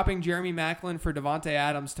 I'm dropping Jeremy Maclin for Devontae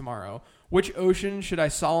Adams tomorrow. Which ocean should I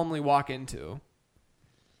solemnly walk into?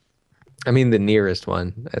 I mean, the nearest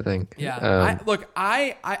one, I think. Yeah. Look,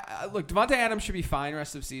 Devontae Adams should be fine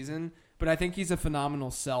rest of season, but I think he's a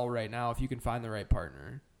phenomenal sell right now if you can find the right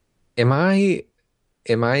partner. Am I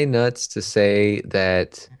nuts to say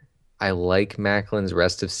that I like Macklin's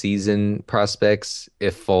rest of season prospects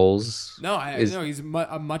if Foles? No, he's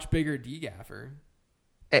a much bigger D-gaffer.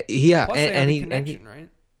 Yeah, Plus and he right?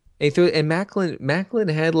 And Macklin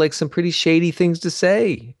had like some pretty shady things to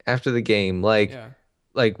say after the game, like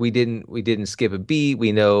we didn't skip a beat.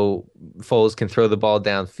 We know Foles can throw the ball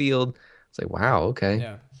downfield. It's like, wow, okay.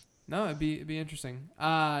 Yeah. No, it'd be interesting.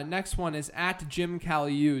 Next one is at Jim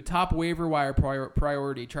Caliu. Top waiver wire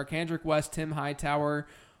priority: Charkandrick West, Tim Hightower,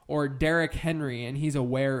 or Derrick Henry, and he's a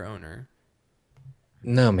Ware owner.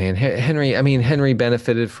 No, man. Henry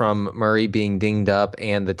benefited from Murray being dinged up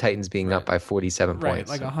and the Titans being up by 47 points.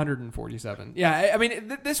 Right, like 147. Yeah, I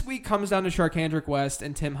mean, this week comes down to Charkandrick West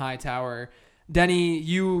and Tim Hightower. Denny,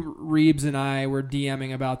 you, Reeves, and I were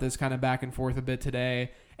DMing about this kind of back and forth a bit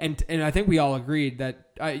today, and I think we all agreed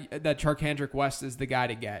that Charkandrick West is the guy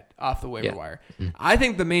to get off the waiver wire. I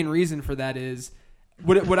think the main reason for that is,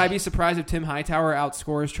 would I be surprised if Tim Hightower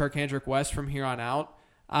outscores Charkandrick West from here on out?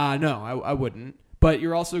 No, I wouldn't. But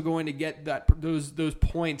you're also going to get those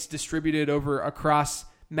points distributed across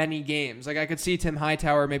many games. Like I could see Tim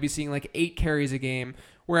Hightower maybe seeing like 8 carries a game,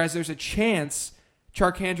 whereas there's a chance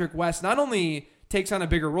Charkandrick West not only takes on a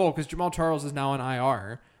bigger role because Jamal Charles is now on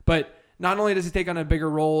IR, but not only does he take on a bigger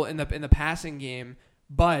role in the passing game,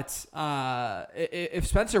 but if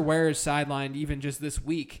Spencer Ware is sidelined even just this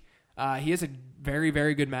week, he has a very,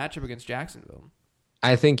 very good matchup against Jacksonville.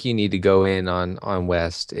 I think you need to go in on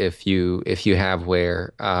West if you have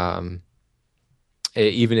Ware,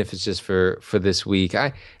 even if it's just for this week.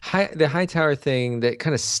 The Hightower thing that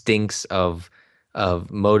kind of stinks of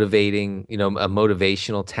motivating, a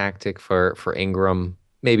motivational tactic for Ingram.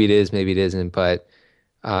 Maybe it is, maybe it isn't. But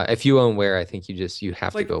if you own Ware, I think you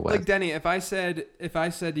have to go West. Like Denny, if I said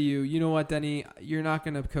to you, you know what, Denny, you're not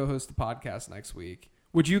going to co-host the podcast next week.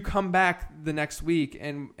 Would you come back the next week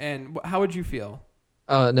and how would you feel?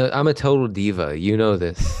 No, I'm a total diva. You know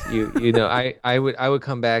this. You know, I would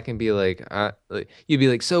come back and be like, you'd be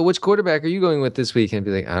like, so which quarterback are you going with this week? And I'd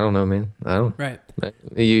be like, I don't know, man. I don't. Right.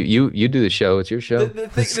 You do the show. It's your show. The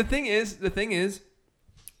thing is,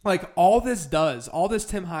 like all this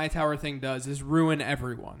Tim Hightower thing does is ruin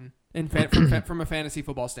everyone from a fantasy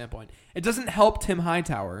football standpoint. It doesn't help Tim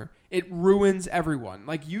Hightower. It ruins everyone.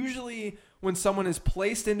 Like usually when someone is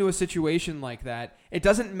placed into a situation like that, it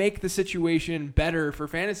doesn't make the situation better for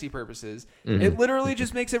fantasy purposes. Mm-hmm. It literally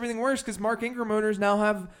just makes everything worse because Mark Ingram owners now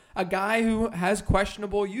have a guy who has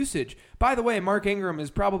questionable usage. By the way, Mark Ingram is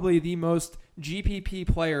probably the most GPP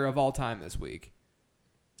player of all time this week.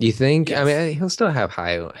 You think? Yes. I mean, he'll still have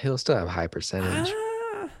high percentage.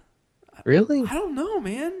 Really? I don't know,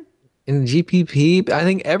 man. In GPP, I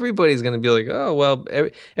think everybody's going to be like, oh, well,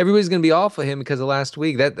 everybody's going to be off of him because of last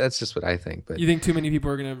week. That's just what I think. But you think too many people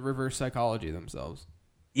are going to reverse psychology themselves?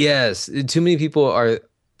 Yes. Too many people are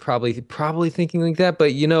probably thinking like that.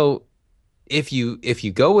 But, if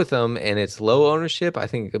you go with them and it's low ownership, I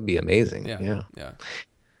think it could be amazing.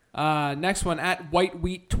 Yeah. Next one, at White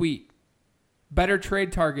Wheat Tweet. Better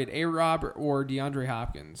trade target, A-Rob or DeAndre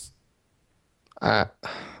Hopkins? I,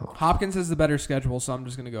 Hopkins has the better schedule, so I'm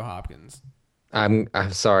just going to go Hopkins. I'm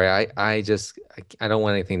sorry. I don't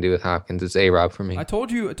want anything to do with Hopkins. It's A-Rob for me. I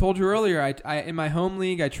told you earlier. I in my home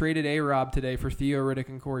league, I traded A-Rob today for Theo Riddick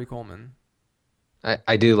and Corey Coleman.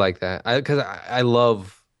 I do like that. Because I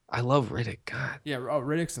love Riddick. God. Yeah. Oh,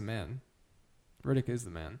 Riddick's the man. Riddick is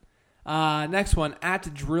the man. Next one,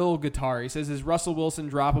 at Drill Guitar. He says, is Russell Wilson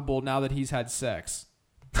droppable now that he's had sex?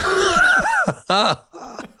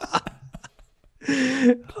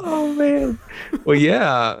 Oh man. Well,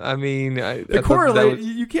 yeah. I mean, The correlation.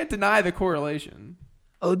 You can't deny the correlation.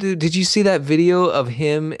 Oh, dude, did you see that video of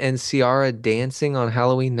him and Ciara dancing on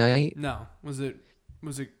Halloween night? No. Was it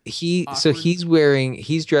So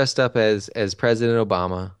he's dressed up as President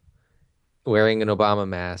Obama, wearing an Obama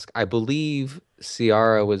mask. I believe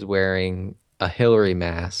Ciara was wearing a Hillary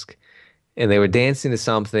mask, and they were dancing to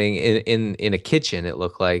something in a kitchen, it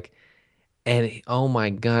looked like. And oh my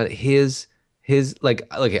God, his like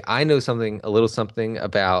I know a little something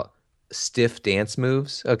about stiff dance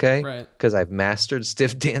moves, okay? Right. Because I've mastered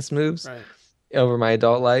stiff dance moves right. over my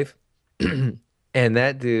adult life. And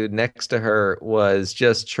that dude next to her was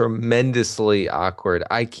just tremendously awkward.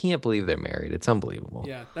 I can't believe they're married. It's unbelievable.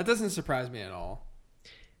 Yeah, that doesn't surprise me at all.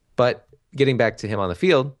 But getting back to him on the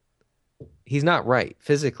field, he's not right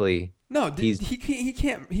physically. No, he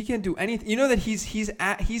can't do anything. You know that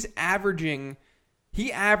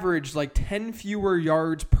he averaged like 10 fewer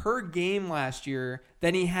yards per game last year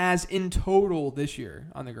than he has in total this year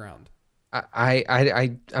on the ground.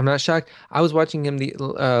 I'm not shocked. I was watching him the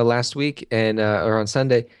last week or on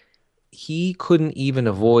Sunday. He couldn't even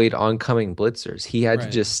avoid oncoming blitzers. He had to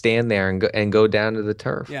just stand there and go down to the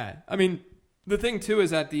turf. Yeah, I mean, the thing too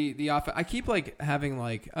is that the I keep like having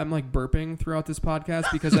like I'm like burping throughout this podcast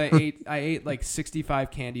because I ate like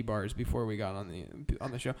 65 candy bars before we got on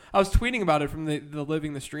the show. I was tweeting about it from the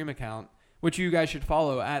Living the Stream account, which you guys should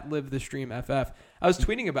follow at Live the Stream FF. I was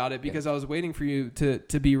tweeting about it because I was waiting for you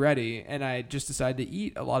to be ready, and I just decided to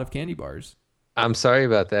eat a lot of candy bars. I'm sorry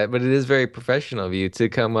about that, but it is very professional of you to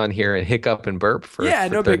come on here and hiccup and burp for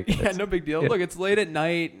no 30 big minutes. no big deal. Yeah. Look, it's late at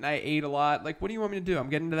night, and I ate a lot. Like, what do you want me to do? I'm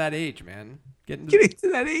getting to that age, man. Getting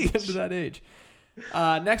to that age.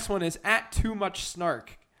 Next one is at Too Much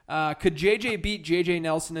Snark. Could JJ beat JJ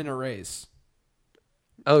Nelson in a race?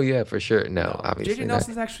 Oh yeah, for sure. No, obviously JJ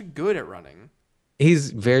Nelson's actually good at running.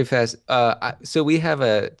 He's very fast. So we have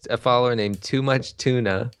a follower named Too Much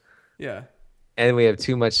Tuna. Yeah. And we have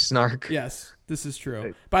Too Much Snark. Yes, this is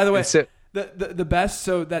true. By the way, the best.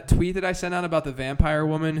 So that tweet that I sent out about the vampire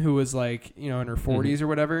woman who was like, in her 40s or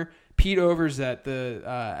whatever. Pete Overzet,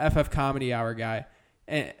 the FF Comedy Hour guy,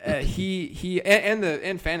 and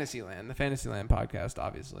and Fantasyland, the Fantasyland podcast,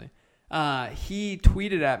 obviously. He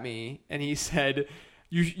tweeted at me and he said,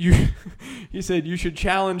 he said you should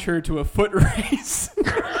challenge her to a foot race.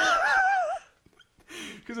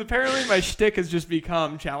 Because apparently my shtick has just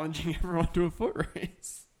become challenging everyone to a foot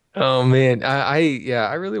race. Oh man,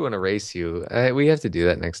 I really want to race you. We have to do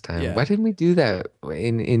that next time. Yeah. Why didn't we do that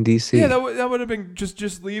in DC? Yeah, that would have been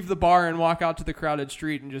just leave the bar and walk out to the crowded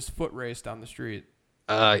street and just foot race down the street.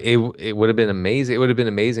 It would have been amazing. It would have been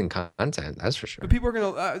amazing content. That's for sure. But people are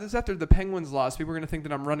gonna. This is after the Penguins lost. People are gonna think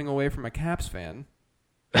that I'm running away from a Caps fan.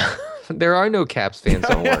 There are no Caps fans.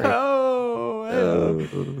 Don't worry.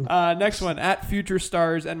 Next one at Future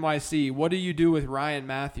Stars NYC. What do you do with Ryan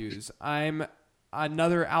Matthews? I'm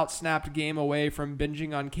another outsnapped game away from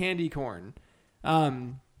binging on candy corn.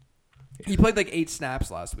 He played like 8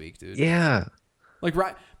 snaps last week, dude. Yeah. Like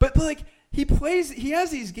but like he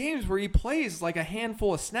has these games where he plays like a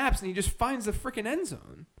handful of snaps and he just finds the freaking end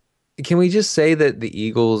zone. Can we just say that the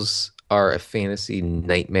Eagles are a fantasy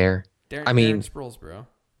nightmare? Darren Sproles, bro.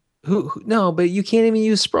 Who? No, but you can't even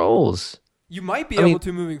use Sproles. You might be able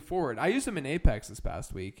to moving forward. I used him in Apex this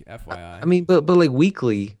past week, FYI. I mean, but like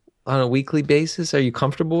weekly. On a weekly basis, are you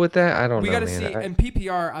comfortable with that? I don't know. We got to see. In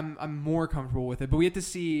PPR, I'm more comfortable with it, but we have to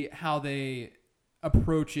see how they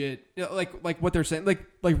approach it. Like what they're saying. Like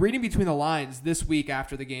reading between the lines. This week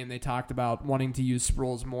after the game, they talked about wanting to use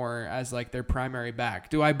Sproles more as like their primary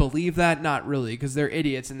back. Do I believe that? Not really, because they're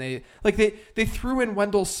idiots and they threw in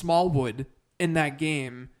Wendell Smallwood in that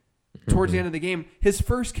game towards the end of the game. His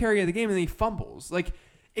first carry of the game, and he fumbles. Like.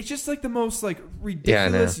 It's just like the most like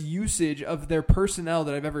ridiculous usage of their personnel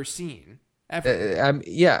that I've ever seen. I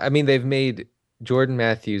mean, they've made Jordan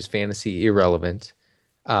Matthews fantasy irrelevant.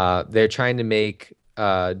 They're trying to make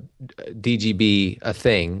DGB a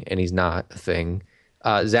thing, and he's not a thing.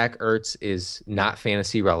 Zach Ertz is not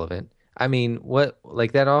fantasy relevant. I mean, what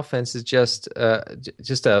like that offense is just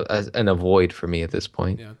an avoid for me at this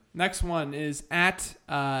point. Yeah. Next one is at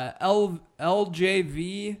LJV.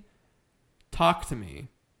 Talk to me.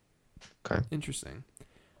 Okay. Interesting.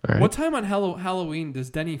 All right. What time on Halloween does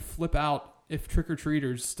Denny flip out if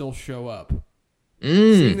trick-or-treaters still show up?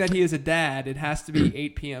 Seeing that he is a dad, it has to be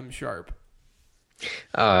 8 p.m. sharp.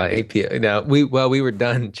 8 p.m. No, we were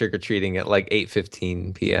done trick or treating at like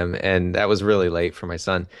 8:15 p.m. and that was really late for my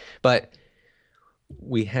son. But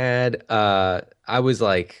we had I was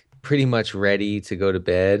like pretty much ready to go to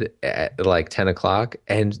bed at like 10 o'clock,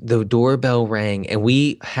 and the doorbell rang, and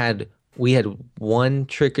we had one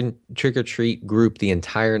trick or treat group the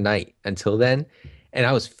entire night until then, and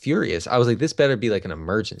I was furious. I was like, this better be like an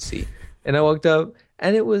emergency. And I woke up,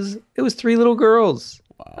 and it was three little girls.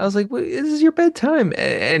 I was like, well, "This is your bedtime,"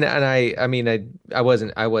 and I mean, I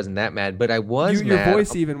wasn't that mad, but I was Your mad.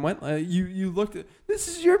 voice even went. You looked at. This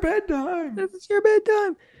is your bedtime. This is your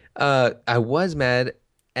bedtime. I was mad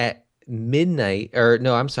at midnight, or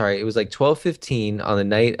no, I'm sorry, it was like 12:15 on the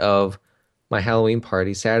night of my Halloween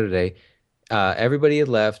party Saturday. Everybody had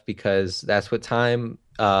left because that's what time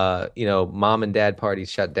mom and dad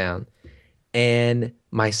parties shut down, and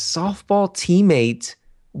my softball teammate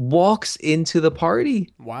walks into the party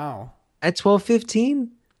Wow. at 12:15.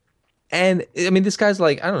 And I mean, this guy's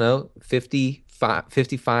like, I don't know,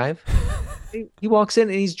 55. He walks in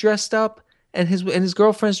and he's dressed up, and his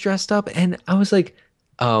girlfriend's dressed up. And I was like,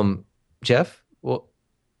 Jeff, well,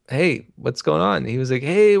 hey, what's going on? He was like,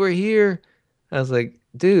 hey, we're here. I was like,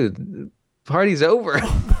 dude, the party's over.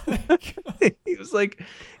 He was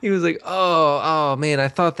like, oh man, I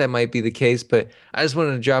thought that might be the case, but I just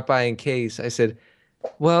wanted to drop by in case. I said,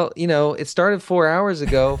 well, it started 4 hours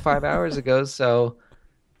ago, 5 hours ago. So,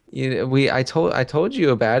 I told you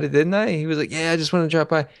about it, didn't I? He was like, yeah, I just want to drop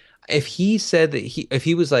by. If he said that if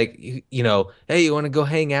he was like, hey, you want to go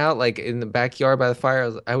hang out like in the backyard by the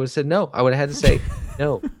fire, I would have said no. I would have had to say,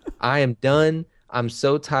 no, I am done. I'm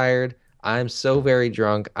so tired. I'm so very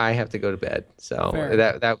drunk. I have to go to bed. So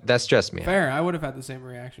Fair. that stressed me out. Fair. I would have had the same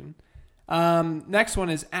reaction. Next one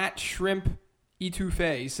is at Shrimp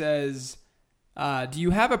Etouffee. He says, do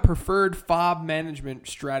you have a preferred fob management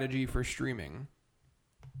strategy for streaming?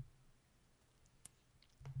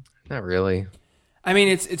 Not really. I mean,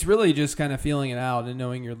 it's really just kind of feeling it out and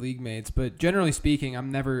knowing your league mates. But generally speaking,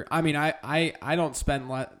 I don't spend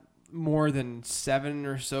more than $7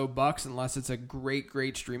 or so unless it's a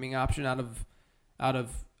great streaming option out of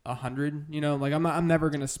 100. Like I'm never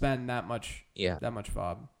gonna spend that much. Yeah. That much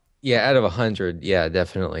fob. Yeah, out of 100, yeah,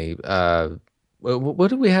 definitely. What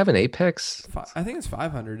do we have in Apex? I think it's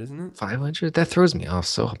 500, isn't it? 500? That throws me off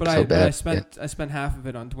so But bad. I spent half of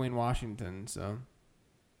it on Dwayne Washington, so.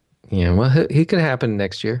 Yeah, well, he could happen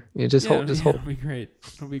next year. You just hold. It'll be great.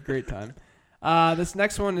 It'll be a great time. This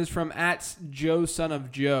next one is from at Joe Son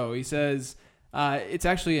of Joe. He says, it's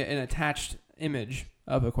actually an attached image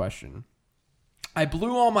of a question. I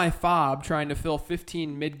blew all my fob trying to fill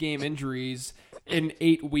 15 mid-game injuries in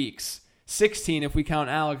 8 weeks. 16 if we count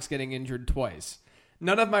Alex getting injured twice.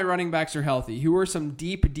 None of my running backs are healthy. Who are some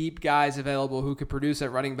deep guys available who could produce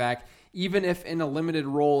at running back, even if in a limited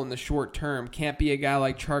role in the short term? Can't be a guy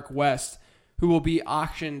like Chark West, who will be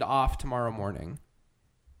auctioned off tomorrow morning.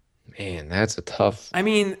 Man, that's a tough. I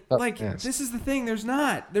mean, yes. This is the thing. There's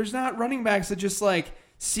not running backs that just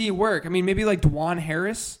see work. I mean, maybe like Dwan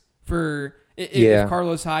Harris for if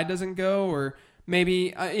Carlos Hyde doesn't go, or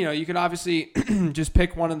maybe you could obviously just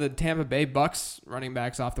pick one of the Tampa Bay Bucks running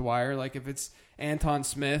backs off the wire, like if it's Anton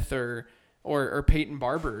Smith or Peyton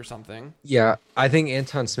Barber or something. Yeah, I think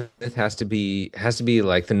Anton Smith has to be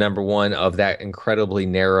like the number one of that incredibly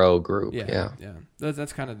narrow group. Yeah.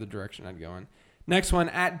 That's kind of the direction I'd go in. Next one,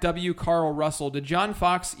 at W. Carl Russell. Did John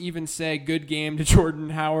Fox even say good game to Jordan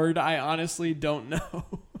Howard? I honestly don't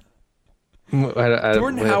know.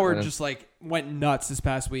 Jordan Howard just went nuts this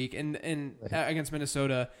past week and against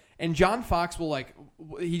Minnesota. And John Fox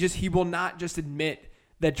he will not just admit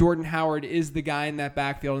that Jordan Howard is the guy in that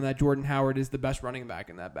backfield and that Jordan Howard is the best running back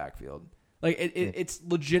in that backfield. It's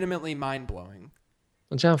legitimately mind-blowing.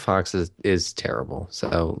 Well, John Fox is terrible.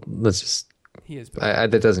 So let's just... He is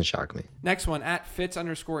bad. That doesn't shock me. Next one, at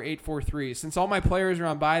Fitz_843. Since all my players are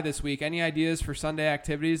on bye this week, any ideas for Sunday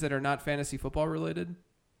activities that are not fantasy football related?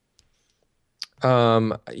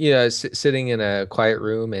 Sitting in a quiet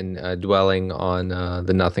room and dwelling on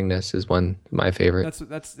the nothingness is one of my favorite.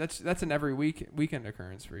 That's an every weekend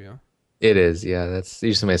occurrence for you. It is, yeah. That's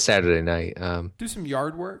usually my Saturday night. Do some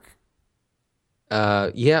yard work.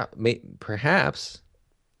 Perhaps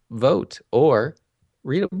vote or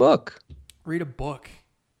read a book. Read a book.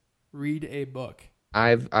 Read a book.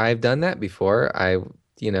 I've done that before.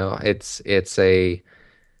 It's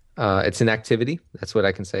an activity. That's what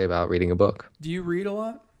I can say about reading a book. Do you read a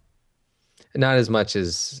lot? not as much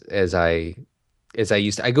as I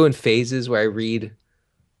used to. I go in phases where I read.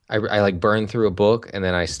 I like burn through a book and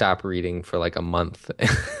then I stop reading for like a month.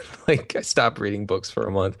 Like I stop reading books for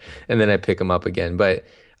a month and then I pick them up again. But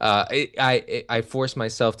I force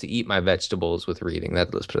myself to eat my vegetables with reading.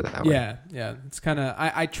 Let's put it that way. Yeah. It's kind of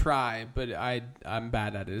I try, but I'm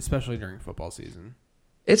bad at it, especially during football season.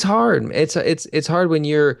 It's hard. It's hard when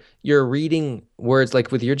you're reading words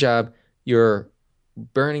like with your job, you're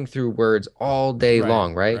burning through words all day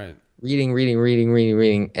long, right? Right. Reading,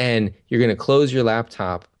 and you're going to close your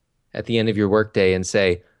laptop at the end of your workday and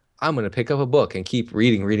say, I'm going to pick up a book and keep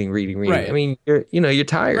reading. Right. I mean, you're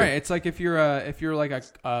tired. Right. It's like if you're like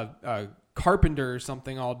a carpenter or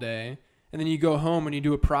something all day, and then you go home and you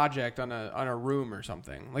do a project on a room or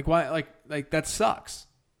something. Like why? Like that sucks.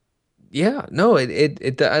 Yeah. No. I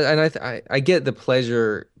get the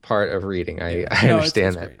pleasure part of reading. I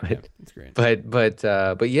understand that. Great. Yeah, it's great.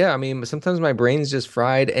 But yeah. I mean, sometimes my brain's just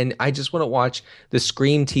fried, and I just want to watch the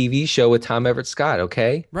Scream TV show with Tom Everett Scott.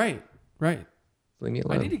 Okay. Right. Leave me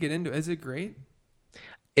alone. I need to get into it. Is it great?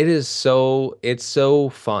 It's so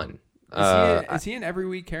fun. Is he an every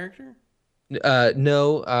week character?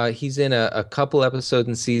 No, he's in a couple episodes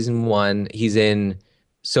in season 1.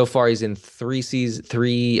 So far he's in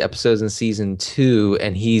 3 episodes in season 2,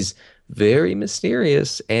 and he's very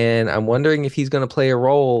mysterious, and I'm wondering if he's going to play a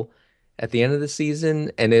role at the end of the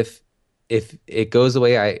season, and if it goes the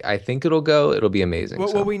way I think it'll go, it'll be amazing.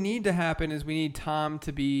 What we need to happen is we need Tom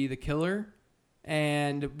to be the killer.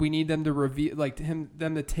 And we need them to reveal,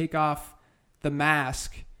 them to take off the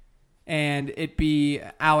mask, and it be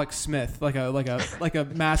Alex Smith, like a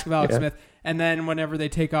mask of Alex Smith. And then whenever they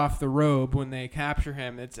take off the robe, when they capture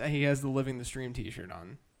him, he has the Living the Stream T-shirt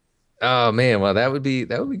on. Oh man, well that would be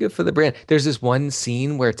good for the brand. There's this one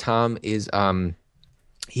scene where Tom is Tom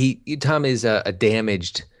is a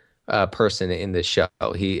damaged person in the show.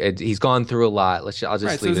 He's gone through a lot. I'll just leave it at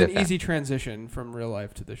that. So it's an easy transition from real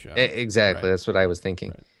life to the show. Exactly. Right. That's what I was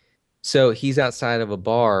thinking. Right. So he's outside of a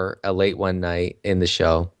bar late one night in the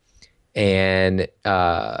show, and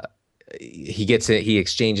he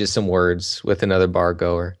exchanges some words with another bar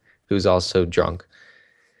goer who's also drunk,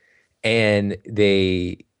 and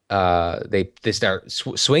they start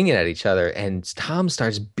swinging at each other, and Tom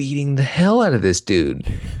starts beating the hell out of this dude,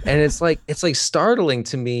 and it's like startling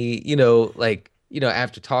to me,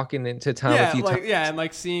 after talking to Tom a few times. Yeah, and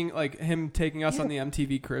like seeing like him taking us on the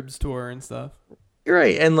MTV Cribs tour and stuff.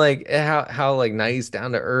 Right, and like how like nice,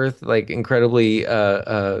 down to earth, like incredibly.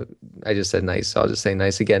 I just said nice, so I'll just say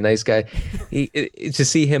nice again. Nice guy. To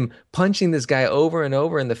see him punching this guy over and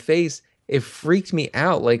over in the face. It freaked me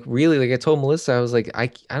out. Like really, like I told Melissa, I was like, I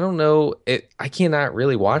don't know. I cannot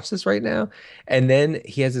really watch this right now. And then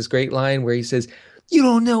he has this great line where he says, "You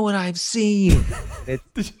don't know what I've seen." And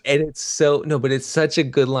it's so no, but it's such a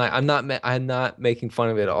good line. I'm not making fun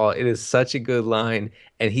of it at all. It is such a good line,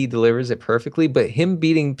 and he delivers it perfectly. But him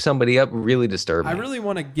beating somebody up really disturbed me. I really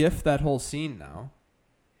want to GIF that whole scene now.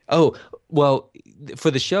 Oh, well,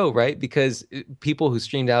 for the show, right? Because people who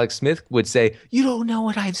streamed Alex Smith would say, "You don't know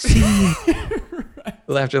what I've seen." Right.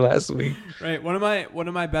 Well, after last week. Right. One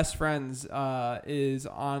of my best friends is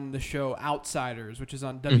on the show Outsiders, which is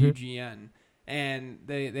on WGN, and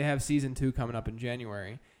they have season 2 coming up in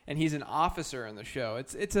January, and he's an officer in the show.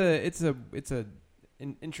 It's an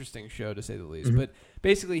interesting show to say the least. But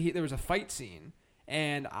basically, there was a fight scene,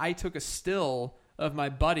 and I took a still of my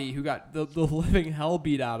buddy who got the living hell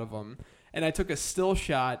beat out of him, and I took a still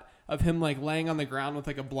shot of him like laying on the ground with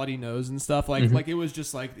like a bloody nose and stuff, like it was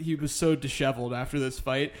just like he was so disheveled after this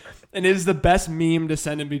fight, and it is the best meme to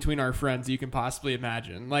send in between our friends you can possibly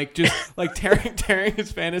imagine, like just like tearing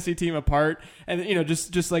his fantasy team apart, and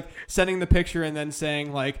just like sending the picture and then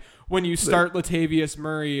saying like, when you start Latavius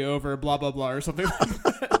Murray over blah blah blah or something like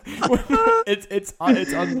that. It's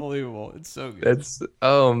unbelievable. It's so good.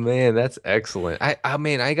 Oh man, that's excellent. I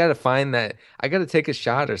gotta find that. I gotta take a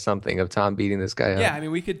shot or something of Tom beating this guy up. Yeah, I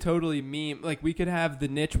mean, we could totally meme, like we could have the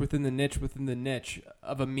niche within the niche within the niche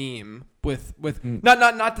of a meme with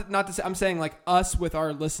not to say, I'm saying like us with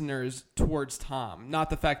our listeners towards Tom, not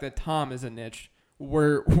the fact that Tom is a niche.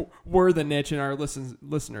 We're the niche and our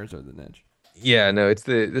listeners are the niche. Yeah, no,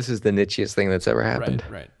 this is the nichiest thing that's ever happened.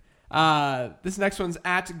 Right. This next one's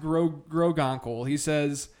at Grogonkel. He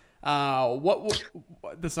says, what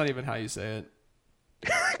that's not even how you say it.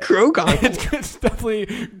 Grogonkel. It's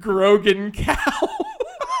definitely Grogan Cow.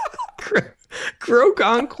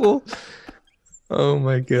 Grogonkel. Oh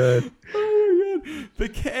my god.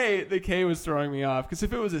 The K was throwing me off, because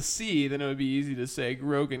if it was a C, then it would be easy to say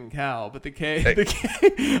Grogan Cow. But the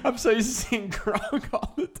K, I'm so used to seeing Grog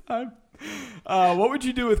all the time. What would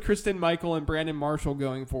you do with Kristen Michael and Brandon Marshall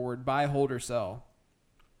going forward? Buy, hold, or sell?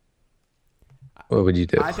 What would you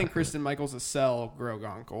do? I think Kristen Michael's a sell,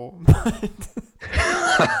 Grogonkel.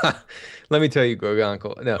 Let me tell you,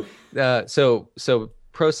 Grogonkel. No, so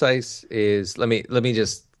Procise is. Let me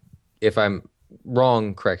just. If I'm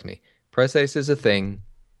wrong, correct me. Procise is a thing.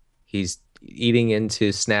 He's eating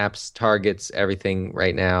into snaps, targets, everything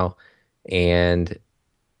right now,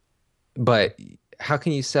 but how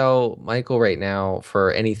can you sell Michael right now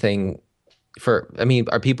for anything?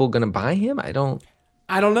 Are people going to buy him? I don't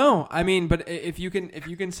know. I mean, but if you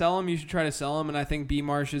can sell him, you should try to sell him. And I think B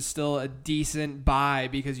Marsh is still a decent buy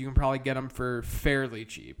because you can probably get him for fairly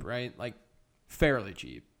cheap, right? Like fairly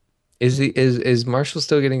cheap. Is Marshall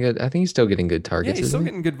still getting good? I think he's still getting good targets. Yeah, he's still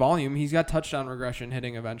getting good volume. He's got touchdown regression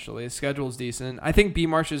hitting eventually. His schedule's decent. I think B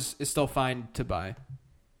Marsh is still fine to buy.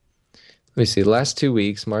 Let me see. The last 2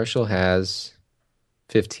 weeks, Marshall has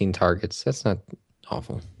 15 targets. That's not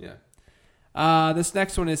awful. Yeah. This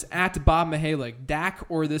next one is at Bob Mihalik. Dak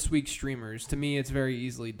or this week's streamers? To me, it's very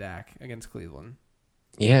easily Dak against Cleveland.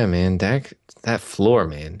 Yeah, man. Dak, that floor,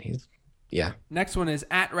 man. Yeah. Next one is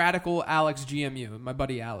at Radical Alex GMU, my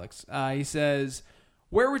buddy Alex. He says,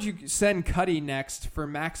 where would you send Cuddy next for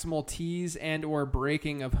maximal tease and or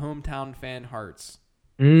breaking of hometown fan hearts?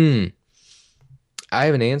 I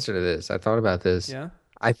have an answer to this. I thought about this. Yeah?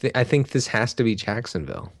 I think this has to be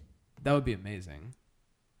Jacksonville. That would be amazing.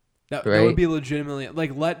 That Right? would be legitimately,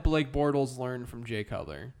 like, let Blake Bortles learn from Jay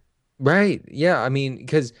Cutler. Right. Yeah. I mean,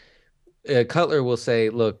 because Cutler will say,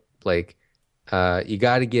 look, Blake, you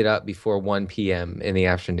got to get up before 1 p.m. in the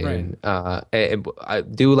afternoon.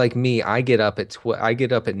 Do like me. I get up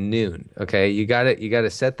at noon. Okay, you got to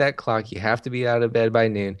set that clock. You have to be out of bed by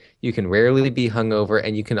noon. You can rarely be hungover,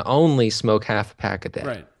 and you can only smoke half a pack a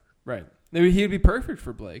day. Right. Maybe he would be perfect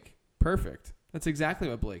for Blake. Perfect. That's exactly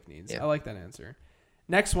what Blake needs. Yeah. I like that answer.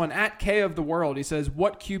 Next one, at K of the World. He says,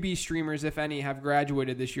 what QB streamers, if any, have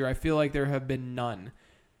graduated this year? I feel like there have been none.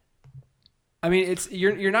 I mean,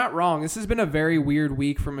 you're not wrong. This has been a very weird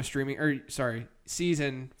week from a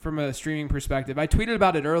season from a streaming perspective. I tweeted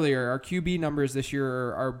about it earlier. Our QB numbers this year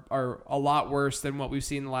are a lot worse than what we've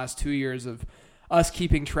seen the last 2 years of us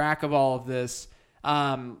keeping track of all of this.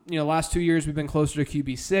 Last 2 years we've been closer to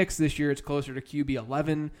QB 6. This year it's closer to QB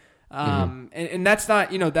 11. And that's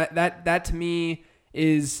not, that to me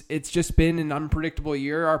it's just been an unpredictable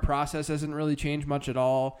year. Our process hasn't really changed much at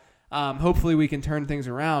all. Hopefully we can turn things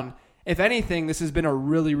around. If anything, this has been a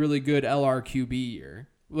really, really good LRQB year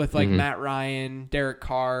with Matt Ryan, Derek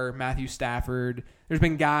Carr, Matthew Stafford. There's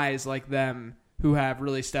been guys like them who have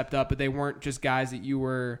really stepped up, but they weren't just guys that you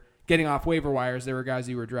were getting off waiver wires. They were guys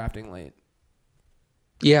you were drafting late.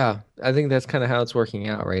 Yeah, I think that's kind of how it's working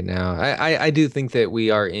out right now. I do think that we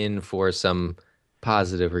are in for some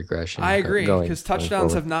positive regression. I agree, because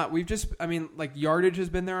touchdowns have not. Yardage has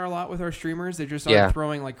been there a lot with our streamers. They just aren't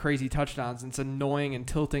throwing like crazy touchdowns. It's annoying and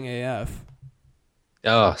tilting AF.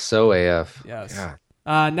 Oh, so AF. Yes.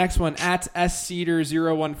 Next one, at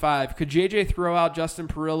SCeater015. Could JJ throw out Justin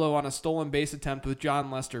Perillo on a stolen base attempt with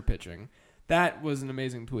John Lester pitching? That was an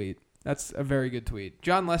amazing tweet. That's a very good tweet.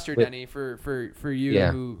 John Lester, Denny, for you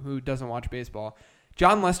who doesn't watch baseball.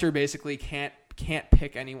 John Lester basically can't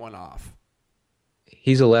pick anyone off.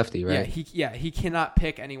 He's a lefty, right? He cannot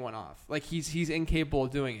pick anyone off. Like he's incapable of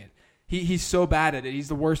doing it. He's so bad at it. He's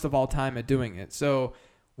the worst of all time at doing it. So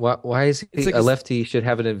why is he a lefty should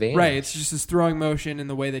have an advantage? Right. It's just his throwing motion and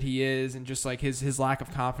the way that he is, and just like his lack of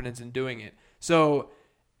confidence in doing it. So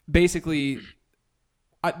basically,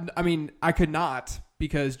 I could not,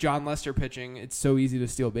 because John Lester pitching, it's so easy to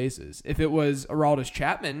steal bases. If it was Aroldis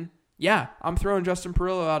Chapman, yeah, I'm throwing Justin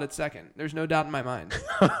Perillo out at second. There's no doubt in my mind.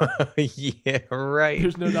 Yeah, right.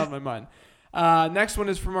 There's no doubt in my mind. Next one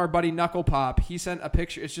is from our buddy Knuckle Pop. He sent a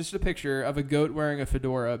picture. It's just a picture of a goat wearing a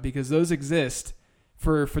fedora, because those exist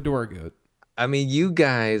for Fedora Goat. I mean, you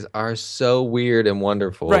guys are so weird and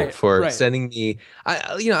wonderful for sending me.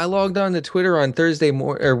 I logged on to Twitter on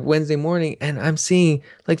Wednesday morning, and I'm seeing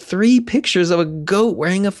like 3 pictures of a goat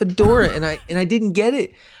wearing a fedora, and I didn't get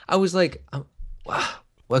it. I was like, wow.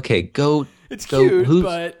 Okay, goat. It's cute,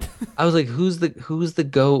 but I was like, who's the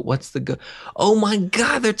goat? What's the goat? Oh my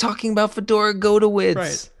God, they're talking about Fedora Gotowitz.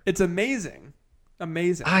 Right. It's amazing.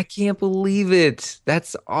 Amazing. I can't believe it.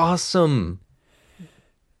 That's awesome.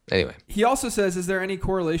 Anyway. He also says, is there any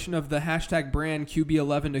correlation of the hashtag brand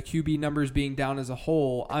QB11 to QB numbers being down as a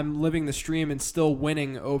whole? I'm living the stream and still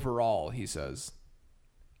winning overall, he says.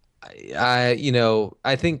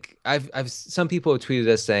 I think I've some people have tweeted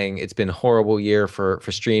us saying it's been a horrible year for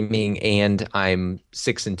streaming, and I'm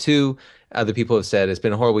 6-2. Other people have said it's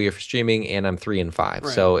been a horrible year for streaming, and I'm 3-5. Right.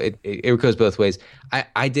 So it goes both ways.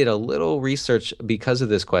 I did a little research because of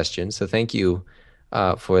this question, so thank you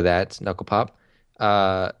for that, Knuckle Pop.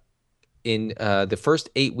 In the first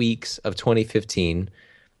 8 weeks of 2015,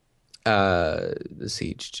 let's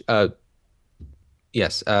see.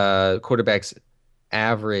 Yes, quarterbacks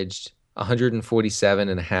averaged 147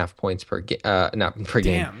 and a half points per game, not per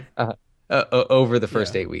game, over the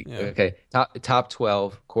first 8 weeks. Yeah. Okay, top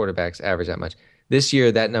 12 quarterbacks average that much. This year,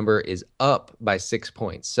 that number is up by 6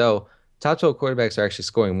 points. So top 12 quarterbacks are actually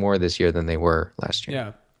scoring more this year than they were last year.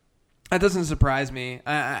 Yeah, that doesn't surprise me.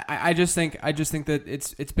 I just think that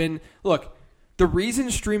it's been, look, the reason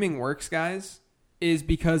streaming works, guys, is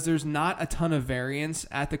because there's not a ton of variance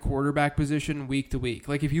at the quarterback position week to week.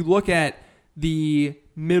 Like if you look at the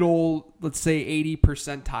middle, let's say 80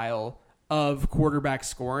 percentile of quarterback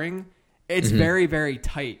scoring, it's very, very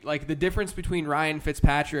tight. Like the difference between Ryan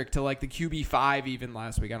Fitzpatrick to like the QB5 even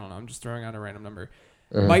last week, I don't know, I'm just throwing out a random number,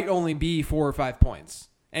 might only be 4 or 5 points.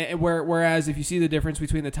 And whereas if you see the difference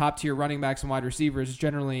between the top tier running backs and wide receivers,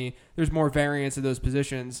 generally there's more variance at those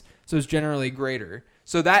positions, so it's generally greater.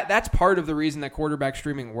 So that's part of the reason that quarterback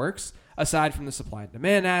streaming works, aside from the supply and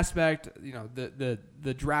demand aspect,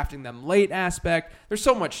 the drafting them late aspect. There's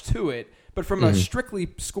so much to it, but from a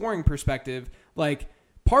strictly scoring perspective, like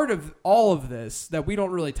part of all of this that we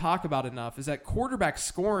don't really talk about enough is that quarterback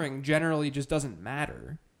scoring generally just doesn't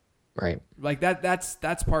matter. Right. Like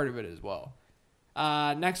that's part of it as well.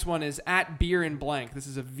 Next one is at Beer and Blank. This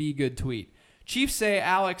is a V-Good tweet. Chiefs say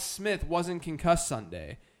Alex Smith wasn't concussed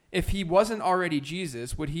Sunday. If he wasn't already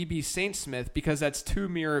Jesus, would he be Saint Smith? Because that's 2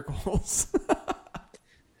 miracles.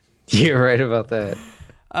 You're right about that.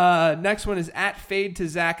 Next one is at Fade to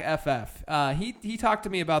Zach FF. He talked to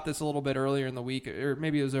me about this a little bit earlier in the week, or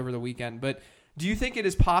maybe it was over the weekend. But do you think it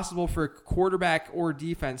is possible for quarterback or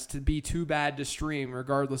defense to be too bad to stream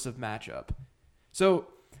regardless of matchup? So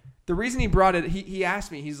the reason he brought it, he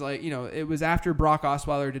asked me, he's like, it was after Brock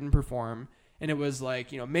Osweiler didn't perform, and it was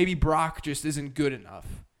like, maybe Brock just isn't good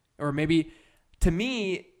enough. Or maybe, to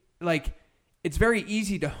me, like, it's very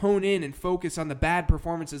easy to hone in and focus on the bad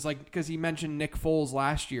performances, like, because he mentioned Nick Foles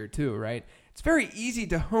last year too, right? It's very easy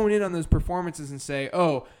to hone in on those performances and say,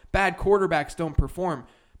 oh, bad quarterbacks don't perform.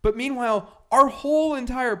 But meanwhile, our whole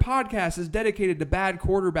entire podcast is dedicated to bad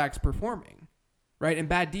quarterbacks performing, right? And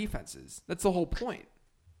bad defenses. That's the whole point.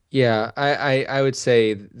 Yeah, I would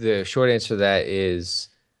say the short answer to that is,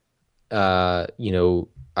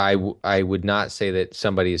 I would not say that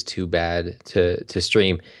somebody is too bad to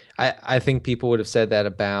stream. I think people would have said that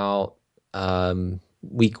about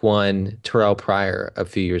week 1 Terrell Pryor a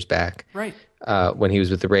few years back, right? When he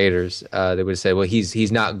was with the Raiders. They would have said, well,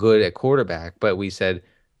 he's not good at quarterback, but we said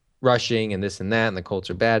rushing and this and that, and the Colts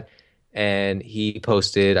are bad. And he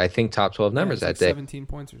posted, I think, top 12 numbers that day. 17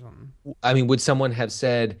 points or something. I mean, would someone have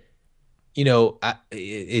said,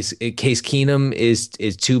 is Case Keenum is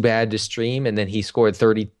too bad to stream, and then he scored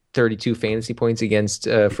 32 fantasy points against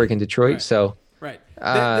freaking Detroit? Right. So, right.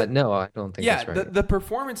 No, I don't think that's right. Yeah, the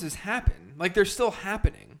performances happen. Like, they're still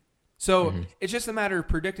happening. So it's just a matter of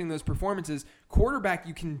predicting those performances. Quarterback,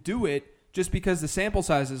 you can do it just because the sample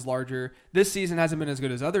size is larger. This season hasn't been as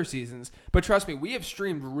good as other seasons. But trust me, we have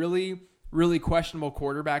streamed really, really questionable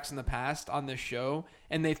quarterbacks in the past on this show,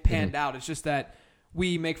 and they've panned out. It's just that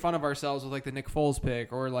we make fun of ourselves with like the Nick Foles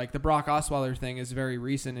pick, or like the Brock Osweiler thing is very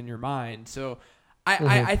recent in your mind. So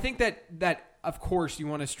I think that of course you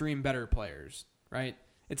want to stream better players, right?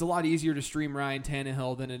 It's a lot easier to stream Ryan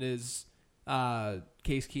Tannehill than it is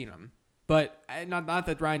Case Keenum. But not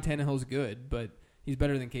that Ryan Tannehill's good, but he's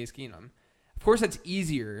better than Case Keenum. Of course that's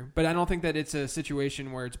easier, but I don't think that it's a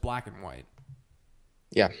situation where it's black and white.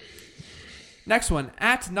 Yeah. Next one,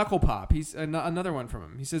 at Knuckle Pop. He's another one from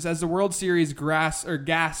him. He says, as the World Series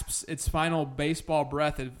gasps its final baseball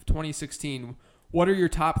breath of 2016, what are your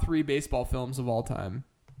top 3 baseball films of all time?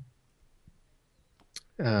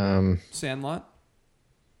 Sandlot.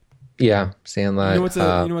 Yeah, Sandlot. You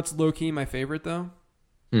know what's low key my favorite though?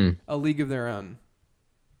 A League of Their Own.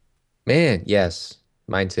 Man, yes,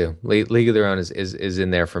 mine too. League of Their Own is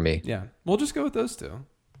in there for me. Yeah, we'll just go with those 2.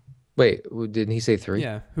 Wait, didn't he say 3?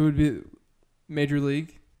 Yeah, who would be Major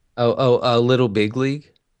League? Little Big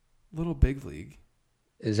League. Little Big League.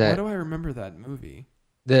 Is that? Why do I remember that movie?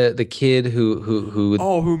 The kid who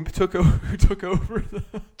took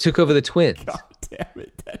over the Twins. God damn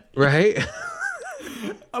it! Right.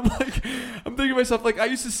 I'm thinking to myself, like, I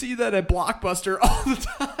used to see that at Blockbuster all the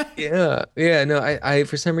time. Yeah. No, I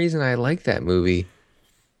for some reason I like that movie.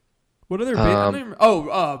 What other? I don't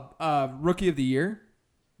even, Rookie of the Year.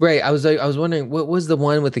 Right. I was wondering what was the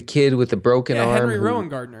one with the kid with the broken arm? Henry Rowan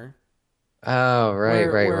Gardner. Oh,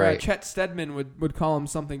 right, where Chet Stedman would call him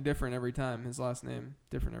something different every time. His last name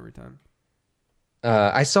different every time.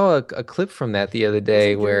 I saw a clip from that the other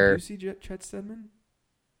day where. Do you see Chet Stedman?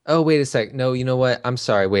 Oh, wait a sec. No, you know what? I'm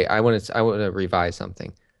sorry. Wait, I want to revise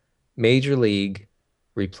something. Major League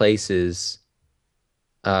replaces.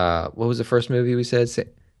 What was the first movie we said?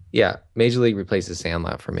 Yeah, Major League replaces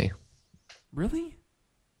Sandlot for me. Really?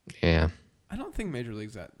 Yeah. I don't think Major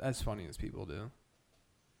League's as funny as people do.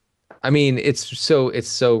 I mean, it's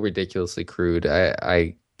so ridiculously crude.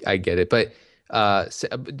 I get it, but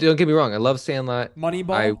don't get me wrong. I love Sandlot.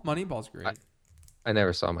 Moneyball's great. I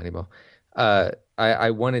never saw Moneyball.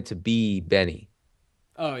 I wanted to be Benny.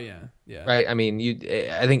 Oh yeah. Right. I mean,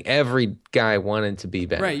 I think every guy wanted to be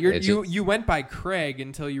Benny. Right. You went by Craig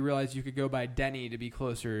until you realized you could go by Denny to be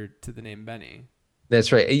closer to the name Benny.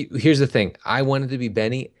 That's right. Here's the thing. I wanted to be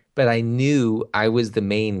Benny, but I knew I was the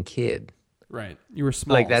main kid. Right. You were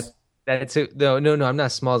Smalls. Like that. That's it. No. I'm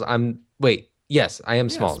not Smalls. Yes, I am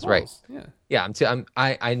Smalls. Right. Yeah.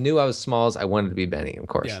 I knew I was Smalls. I wanted to be Benny, of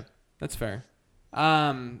course. Yeah, that's fair.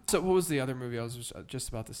 So what was the other movie I was just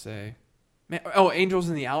about to say? Angels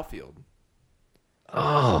in the Outfield.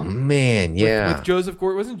 Oh man, yeah. With Joseph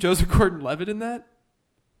Gordon, wasn't Joseph Gordon-Levitt in that?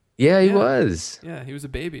 Yeah, he was. Yeah, he was a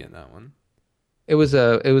baby in that one. It was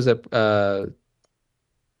a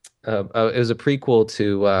prequel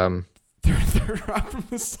to Third Rock from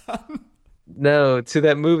the Sun. No, to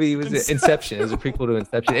that movie. It was Inception. It was a prequel to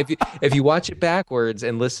Inception. If you watch it backwards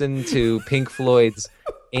and listen to Pink Floyd's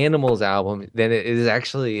Animals album, then it is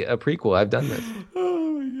actually a prequel. I've done this.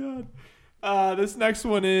 Oh my god. This next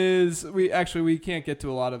one is we can't get to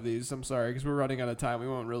a lot of these. I'm sorry because we're running out of time. We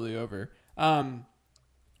won't really over.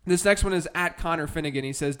 This next one is at Connor Finnegan.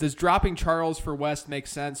 He says, "Does dropping Charles for West make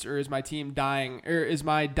sense, or is my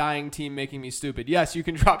dying team making me stupid?" Yes, you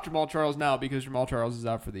can drop Jamal Charles now because Jamal Charles is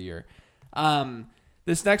out for the year.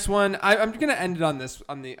 This next one, I'm gonna end it on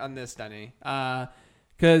this Denny,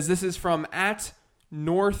 because this is from at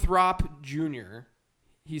Northrop Jr.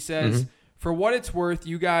 He says, "For what it's worth,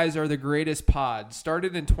 you guys are the greatest pod.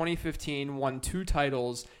 Started in 2015, won 2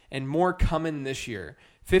 titles, and more coming this year.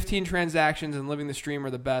 15 transactions and living the stream are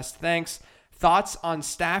the best. Thanks. Thoughts on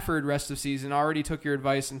Stafford rest of season? Already took your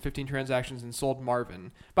advice in 15 transactions and sold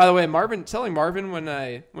Marvin. By the way, selling Marvin when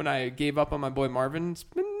I gave up on my boy Marvin, it's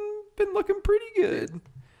been looking pretty good.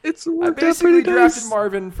 I basically drafted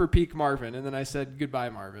Marvin for peak Marvin, and then I said goodbye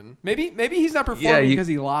Marvin. Maybe he's not performing because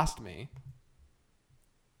he lost me.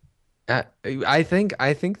 I think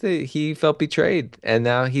that he felt betrayed, and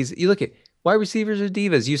now you look at wide receivers are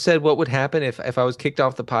divas. You said what would happen if I was kicked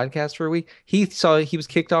off the podcast for a week. He saw he was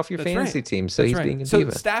kicked off your fantasy team, so he's being a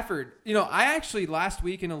diva. So Stafford, I actually last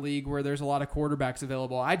week in a league where there's a lot of quarterbacks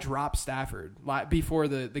available, I dropped Stafford before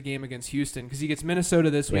the game against Houston because he gets Minnesota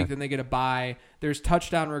this week, then they get a bye. There's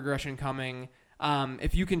touchdown regression coming.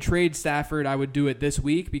 If you can trade Stafford, I would do it this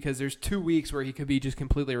week because there's 2 weeks where he could be just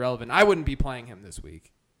completely irrelevant. I wouldn't be playing him this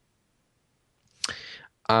week.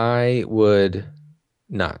 I would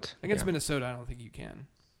not. Against Minnesota, I don't think you can.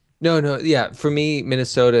 No. Yeah, for me,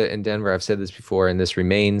 Minnesota and Denver, I've said this before, and this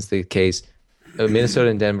remains the case. Minnesota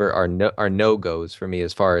and Denver are no-goes for me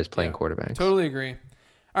as far as playing quarterbacks. Totally agree.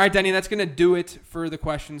 All right, Denny, that's going to do it for the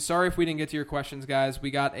questions. Sorry if we didn't get to your questions, guys. We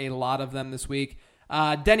got a lot of them this week.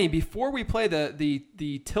 Denny, before we play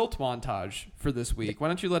the tilt montage for this week, why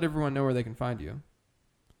don't you let everyone know where they can find you?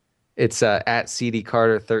 It's at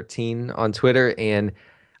CDCarter13 on Twitter, and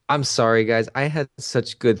I'm sorry, guys. I had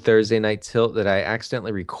such good Thursday night tilt that I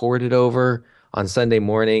accidentally recorded over on Sunday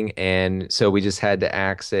morning, and so we just had to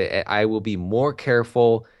axe it. I will be more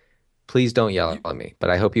careful. Please don't yell at me, but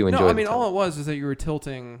I hope you enjoyed it. No, I mean, all it was is that you were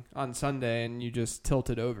tilting on Sunday, and you just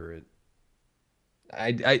tilted over it.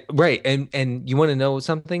 Right, and you want to know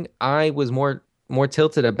something? I was more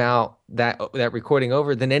tilted about that recording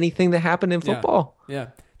over than anything that happened in football. Yeah.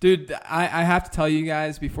 Dude, I have to tell you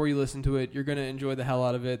guys, before you listen to it, you're going to enjoy the hell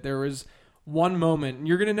out of it. There was one moment, and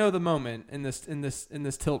you're going to know the moment in this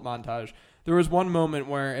tilt montage. There was one moment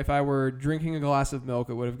where if I were drinking a glass of milk,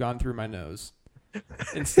 it would have gone through my nose.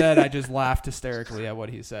 Instead, I just laughed hysterically at what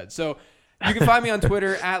he said. So you can find me on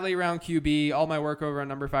Twitter, at LateRoundQB, all my work over on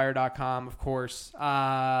numberfire.com, of course.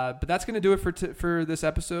 But that's going to do it for this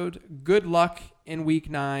episode. Good luck in Week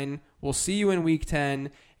 9. We'll see you in Week 10.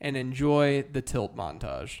 And enjoy the tilt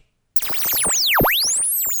montage.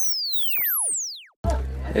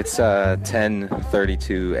 It's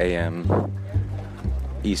 10:32 a.m.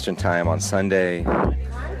 Eastern Time on Sunday.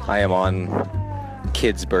 I am on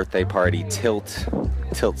kids' birthday party, Tilt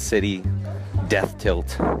City, Death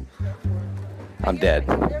Tilt. I'm dead.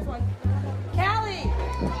 There's one. Callie!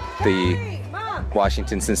 The Callie! Mom!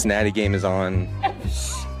 Washington-Cincinnati game is on,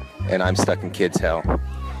 and I'm stuck in kids' hell.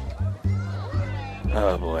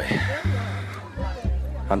 Oh boy.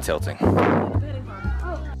 I'm tilting.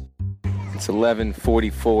 It's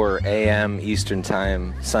 11:44 a.m. Eastern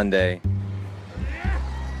Time, Sunday.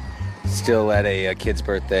 Still at a kid's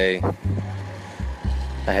birthday.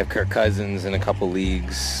 I have Kirk Cousins in a couple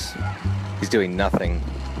leagues. He's doing nothing,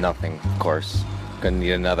 of course. Gonna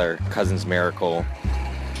need another Cousins miracle.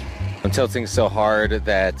 I'm tilting so hard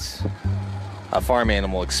that a farm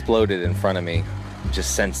animal exploded in front of me.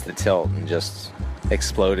 Just sensed the tilt and just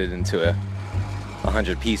exploded into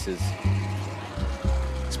 100 pieces.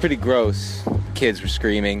 It's pretty gross. Kids were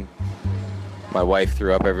screaming. My wife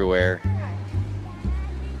threw up everywhere.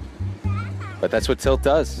 But that's what tilt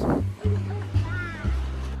does.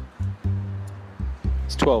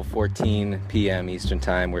 It's 12:14 p.m. Eastern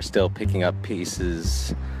Time. We're still picking up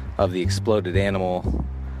pieces of the exploded animal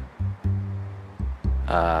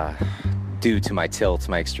due to my tilt,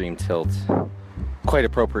 my extreme tilt. Quite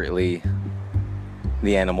appropriately,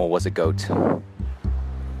 the animal was a goat.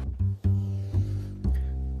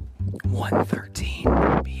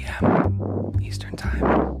 1:13 p.m. Eastern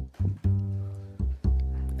Time.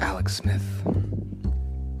 Alex Smith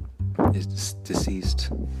is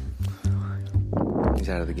deceased. He's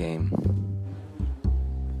out of the game.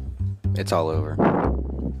 It's all over.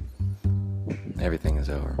 Everything is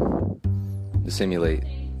over. The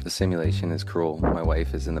simulation is cruel. My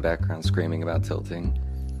wife is in the background screaming about tilting.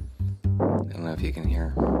 I don't know if you can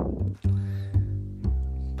hear.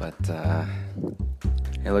 But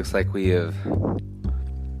it looks like we have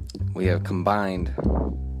combined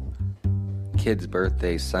kid's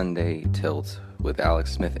birthday Sunday tilt with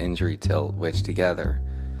Alex Smith injury tilt, which together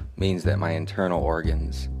means that my internal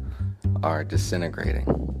organs are disintegrating.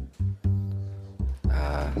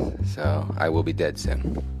 So I will be dead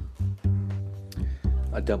soon.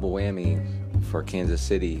 A double whammy for Kansas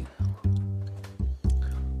City.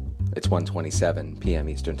 It's 1:27 p.m.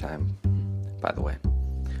 Eastern Time, by the way.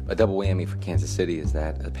 A double whammy for Kansas City is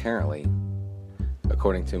that apparently,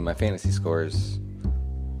 according to my fantasy scores,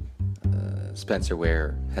 Spencer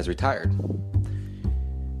Ware has retired.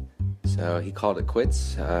 So he called it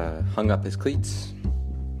quits, hung up his cleats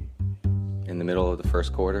in the middle of the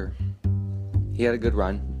first quarter. He had a good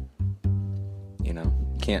run,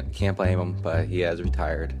 can't blame him, but he has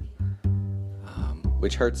retired,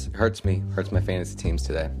 which hurts my fantasy teams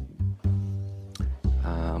today.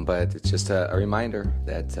 But it's just a reminder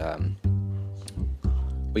that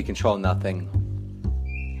we control nothing,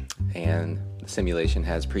 and the simulation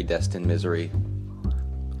has predestined misery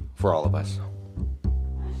for all of us.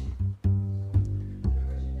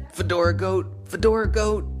 Fedora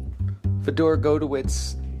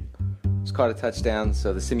Gotowitz just caught a touchdown,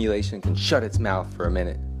 so the simulation can shut its mouth for a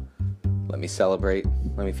minute. Let me celebrate.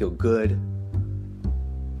 Let me feel good.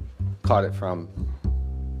 Caught it from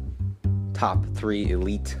top 3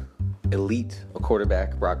 elite a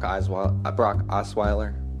quarterback, Brock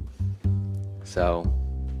Osweiler. So,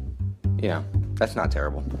 that's not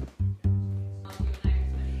terrible.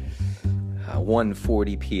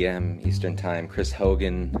 1:40 p.m. Eastern Time. Chris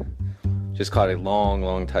Hogan just caught a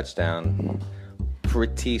long touchdown.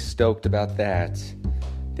 Pretty stoked about that.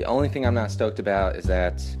 The only thing I'm not stoked about is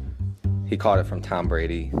that he caught it from Tom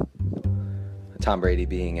Brady. Tom Brady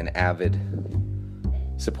being an avid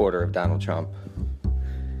supporter of Donald Trump.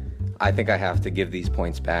 I think I have to give these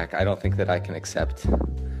points back. I don't think that I can accept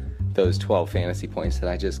those 12 fantasy points that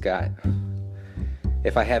I just got.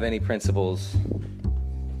 If I have any principles,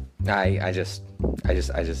 I just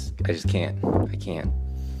can't. I can't.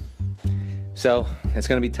 So it's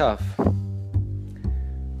gonna be tough,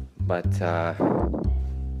 but I'm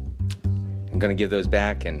gonna give those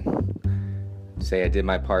back and say I did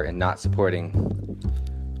my part in not supporting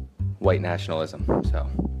white nationalism. So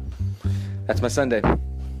that's my Sunday.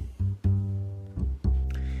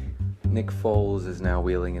 Nick Foles is now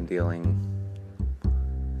wheeling and dealing,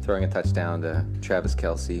 throwing a touchdown to Travis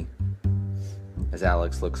Kelce as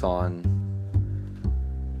Alex looks on,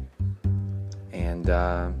 and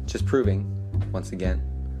just proving once again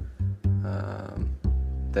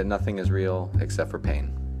that nothing is real except for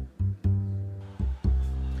pain.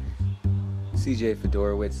 CJ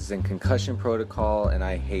Fedorowicz is in concussion protocol, and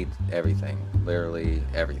I hate everything, literally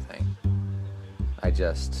everything. I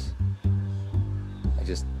just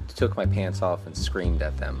took my pants off and screamed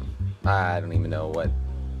at them. I don't even know what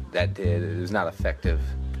that did. It was not effective.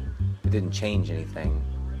 It didn't change anything.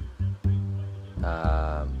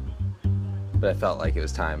 but I felt like it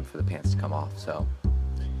was time for the pants to come off. So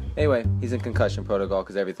anyway, he's in concussion protocol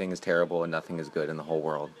because everything is terrible and nothing is good in the whole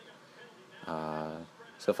world.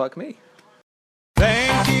 So fuck me.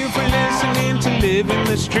 Thank you for listening to Living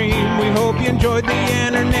the Stream. We hope you enjoyed the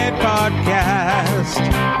internet podcast.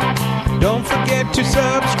 Don't forget to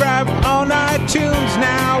subscribe on iTunes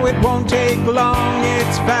now. It won't take long,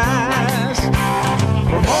 it's fast.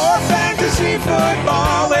 For more fantasy football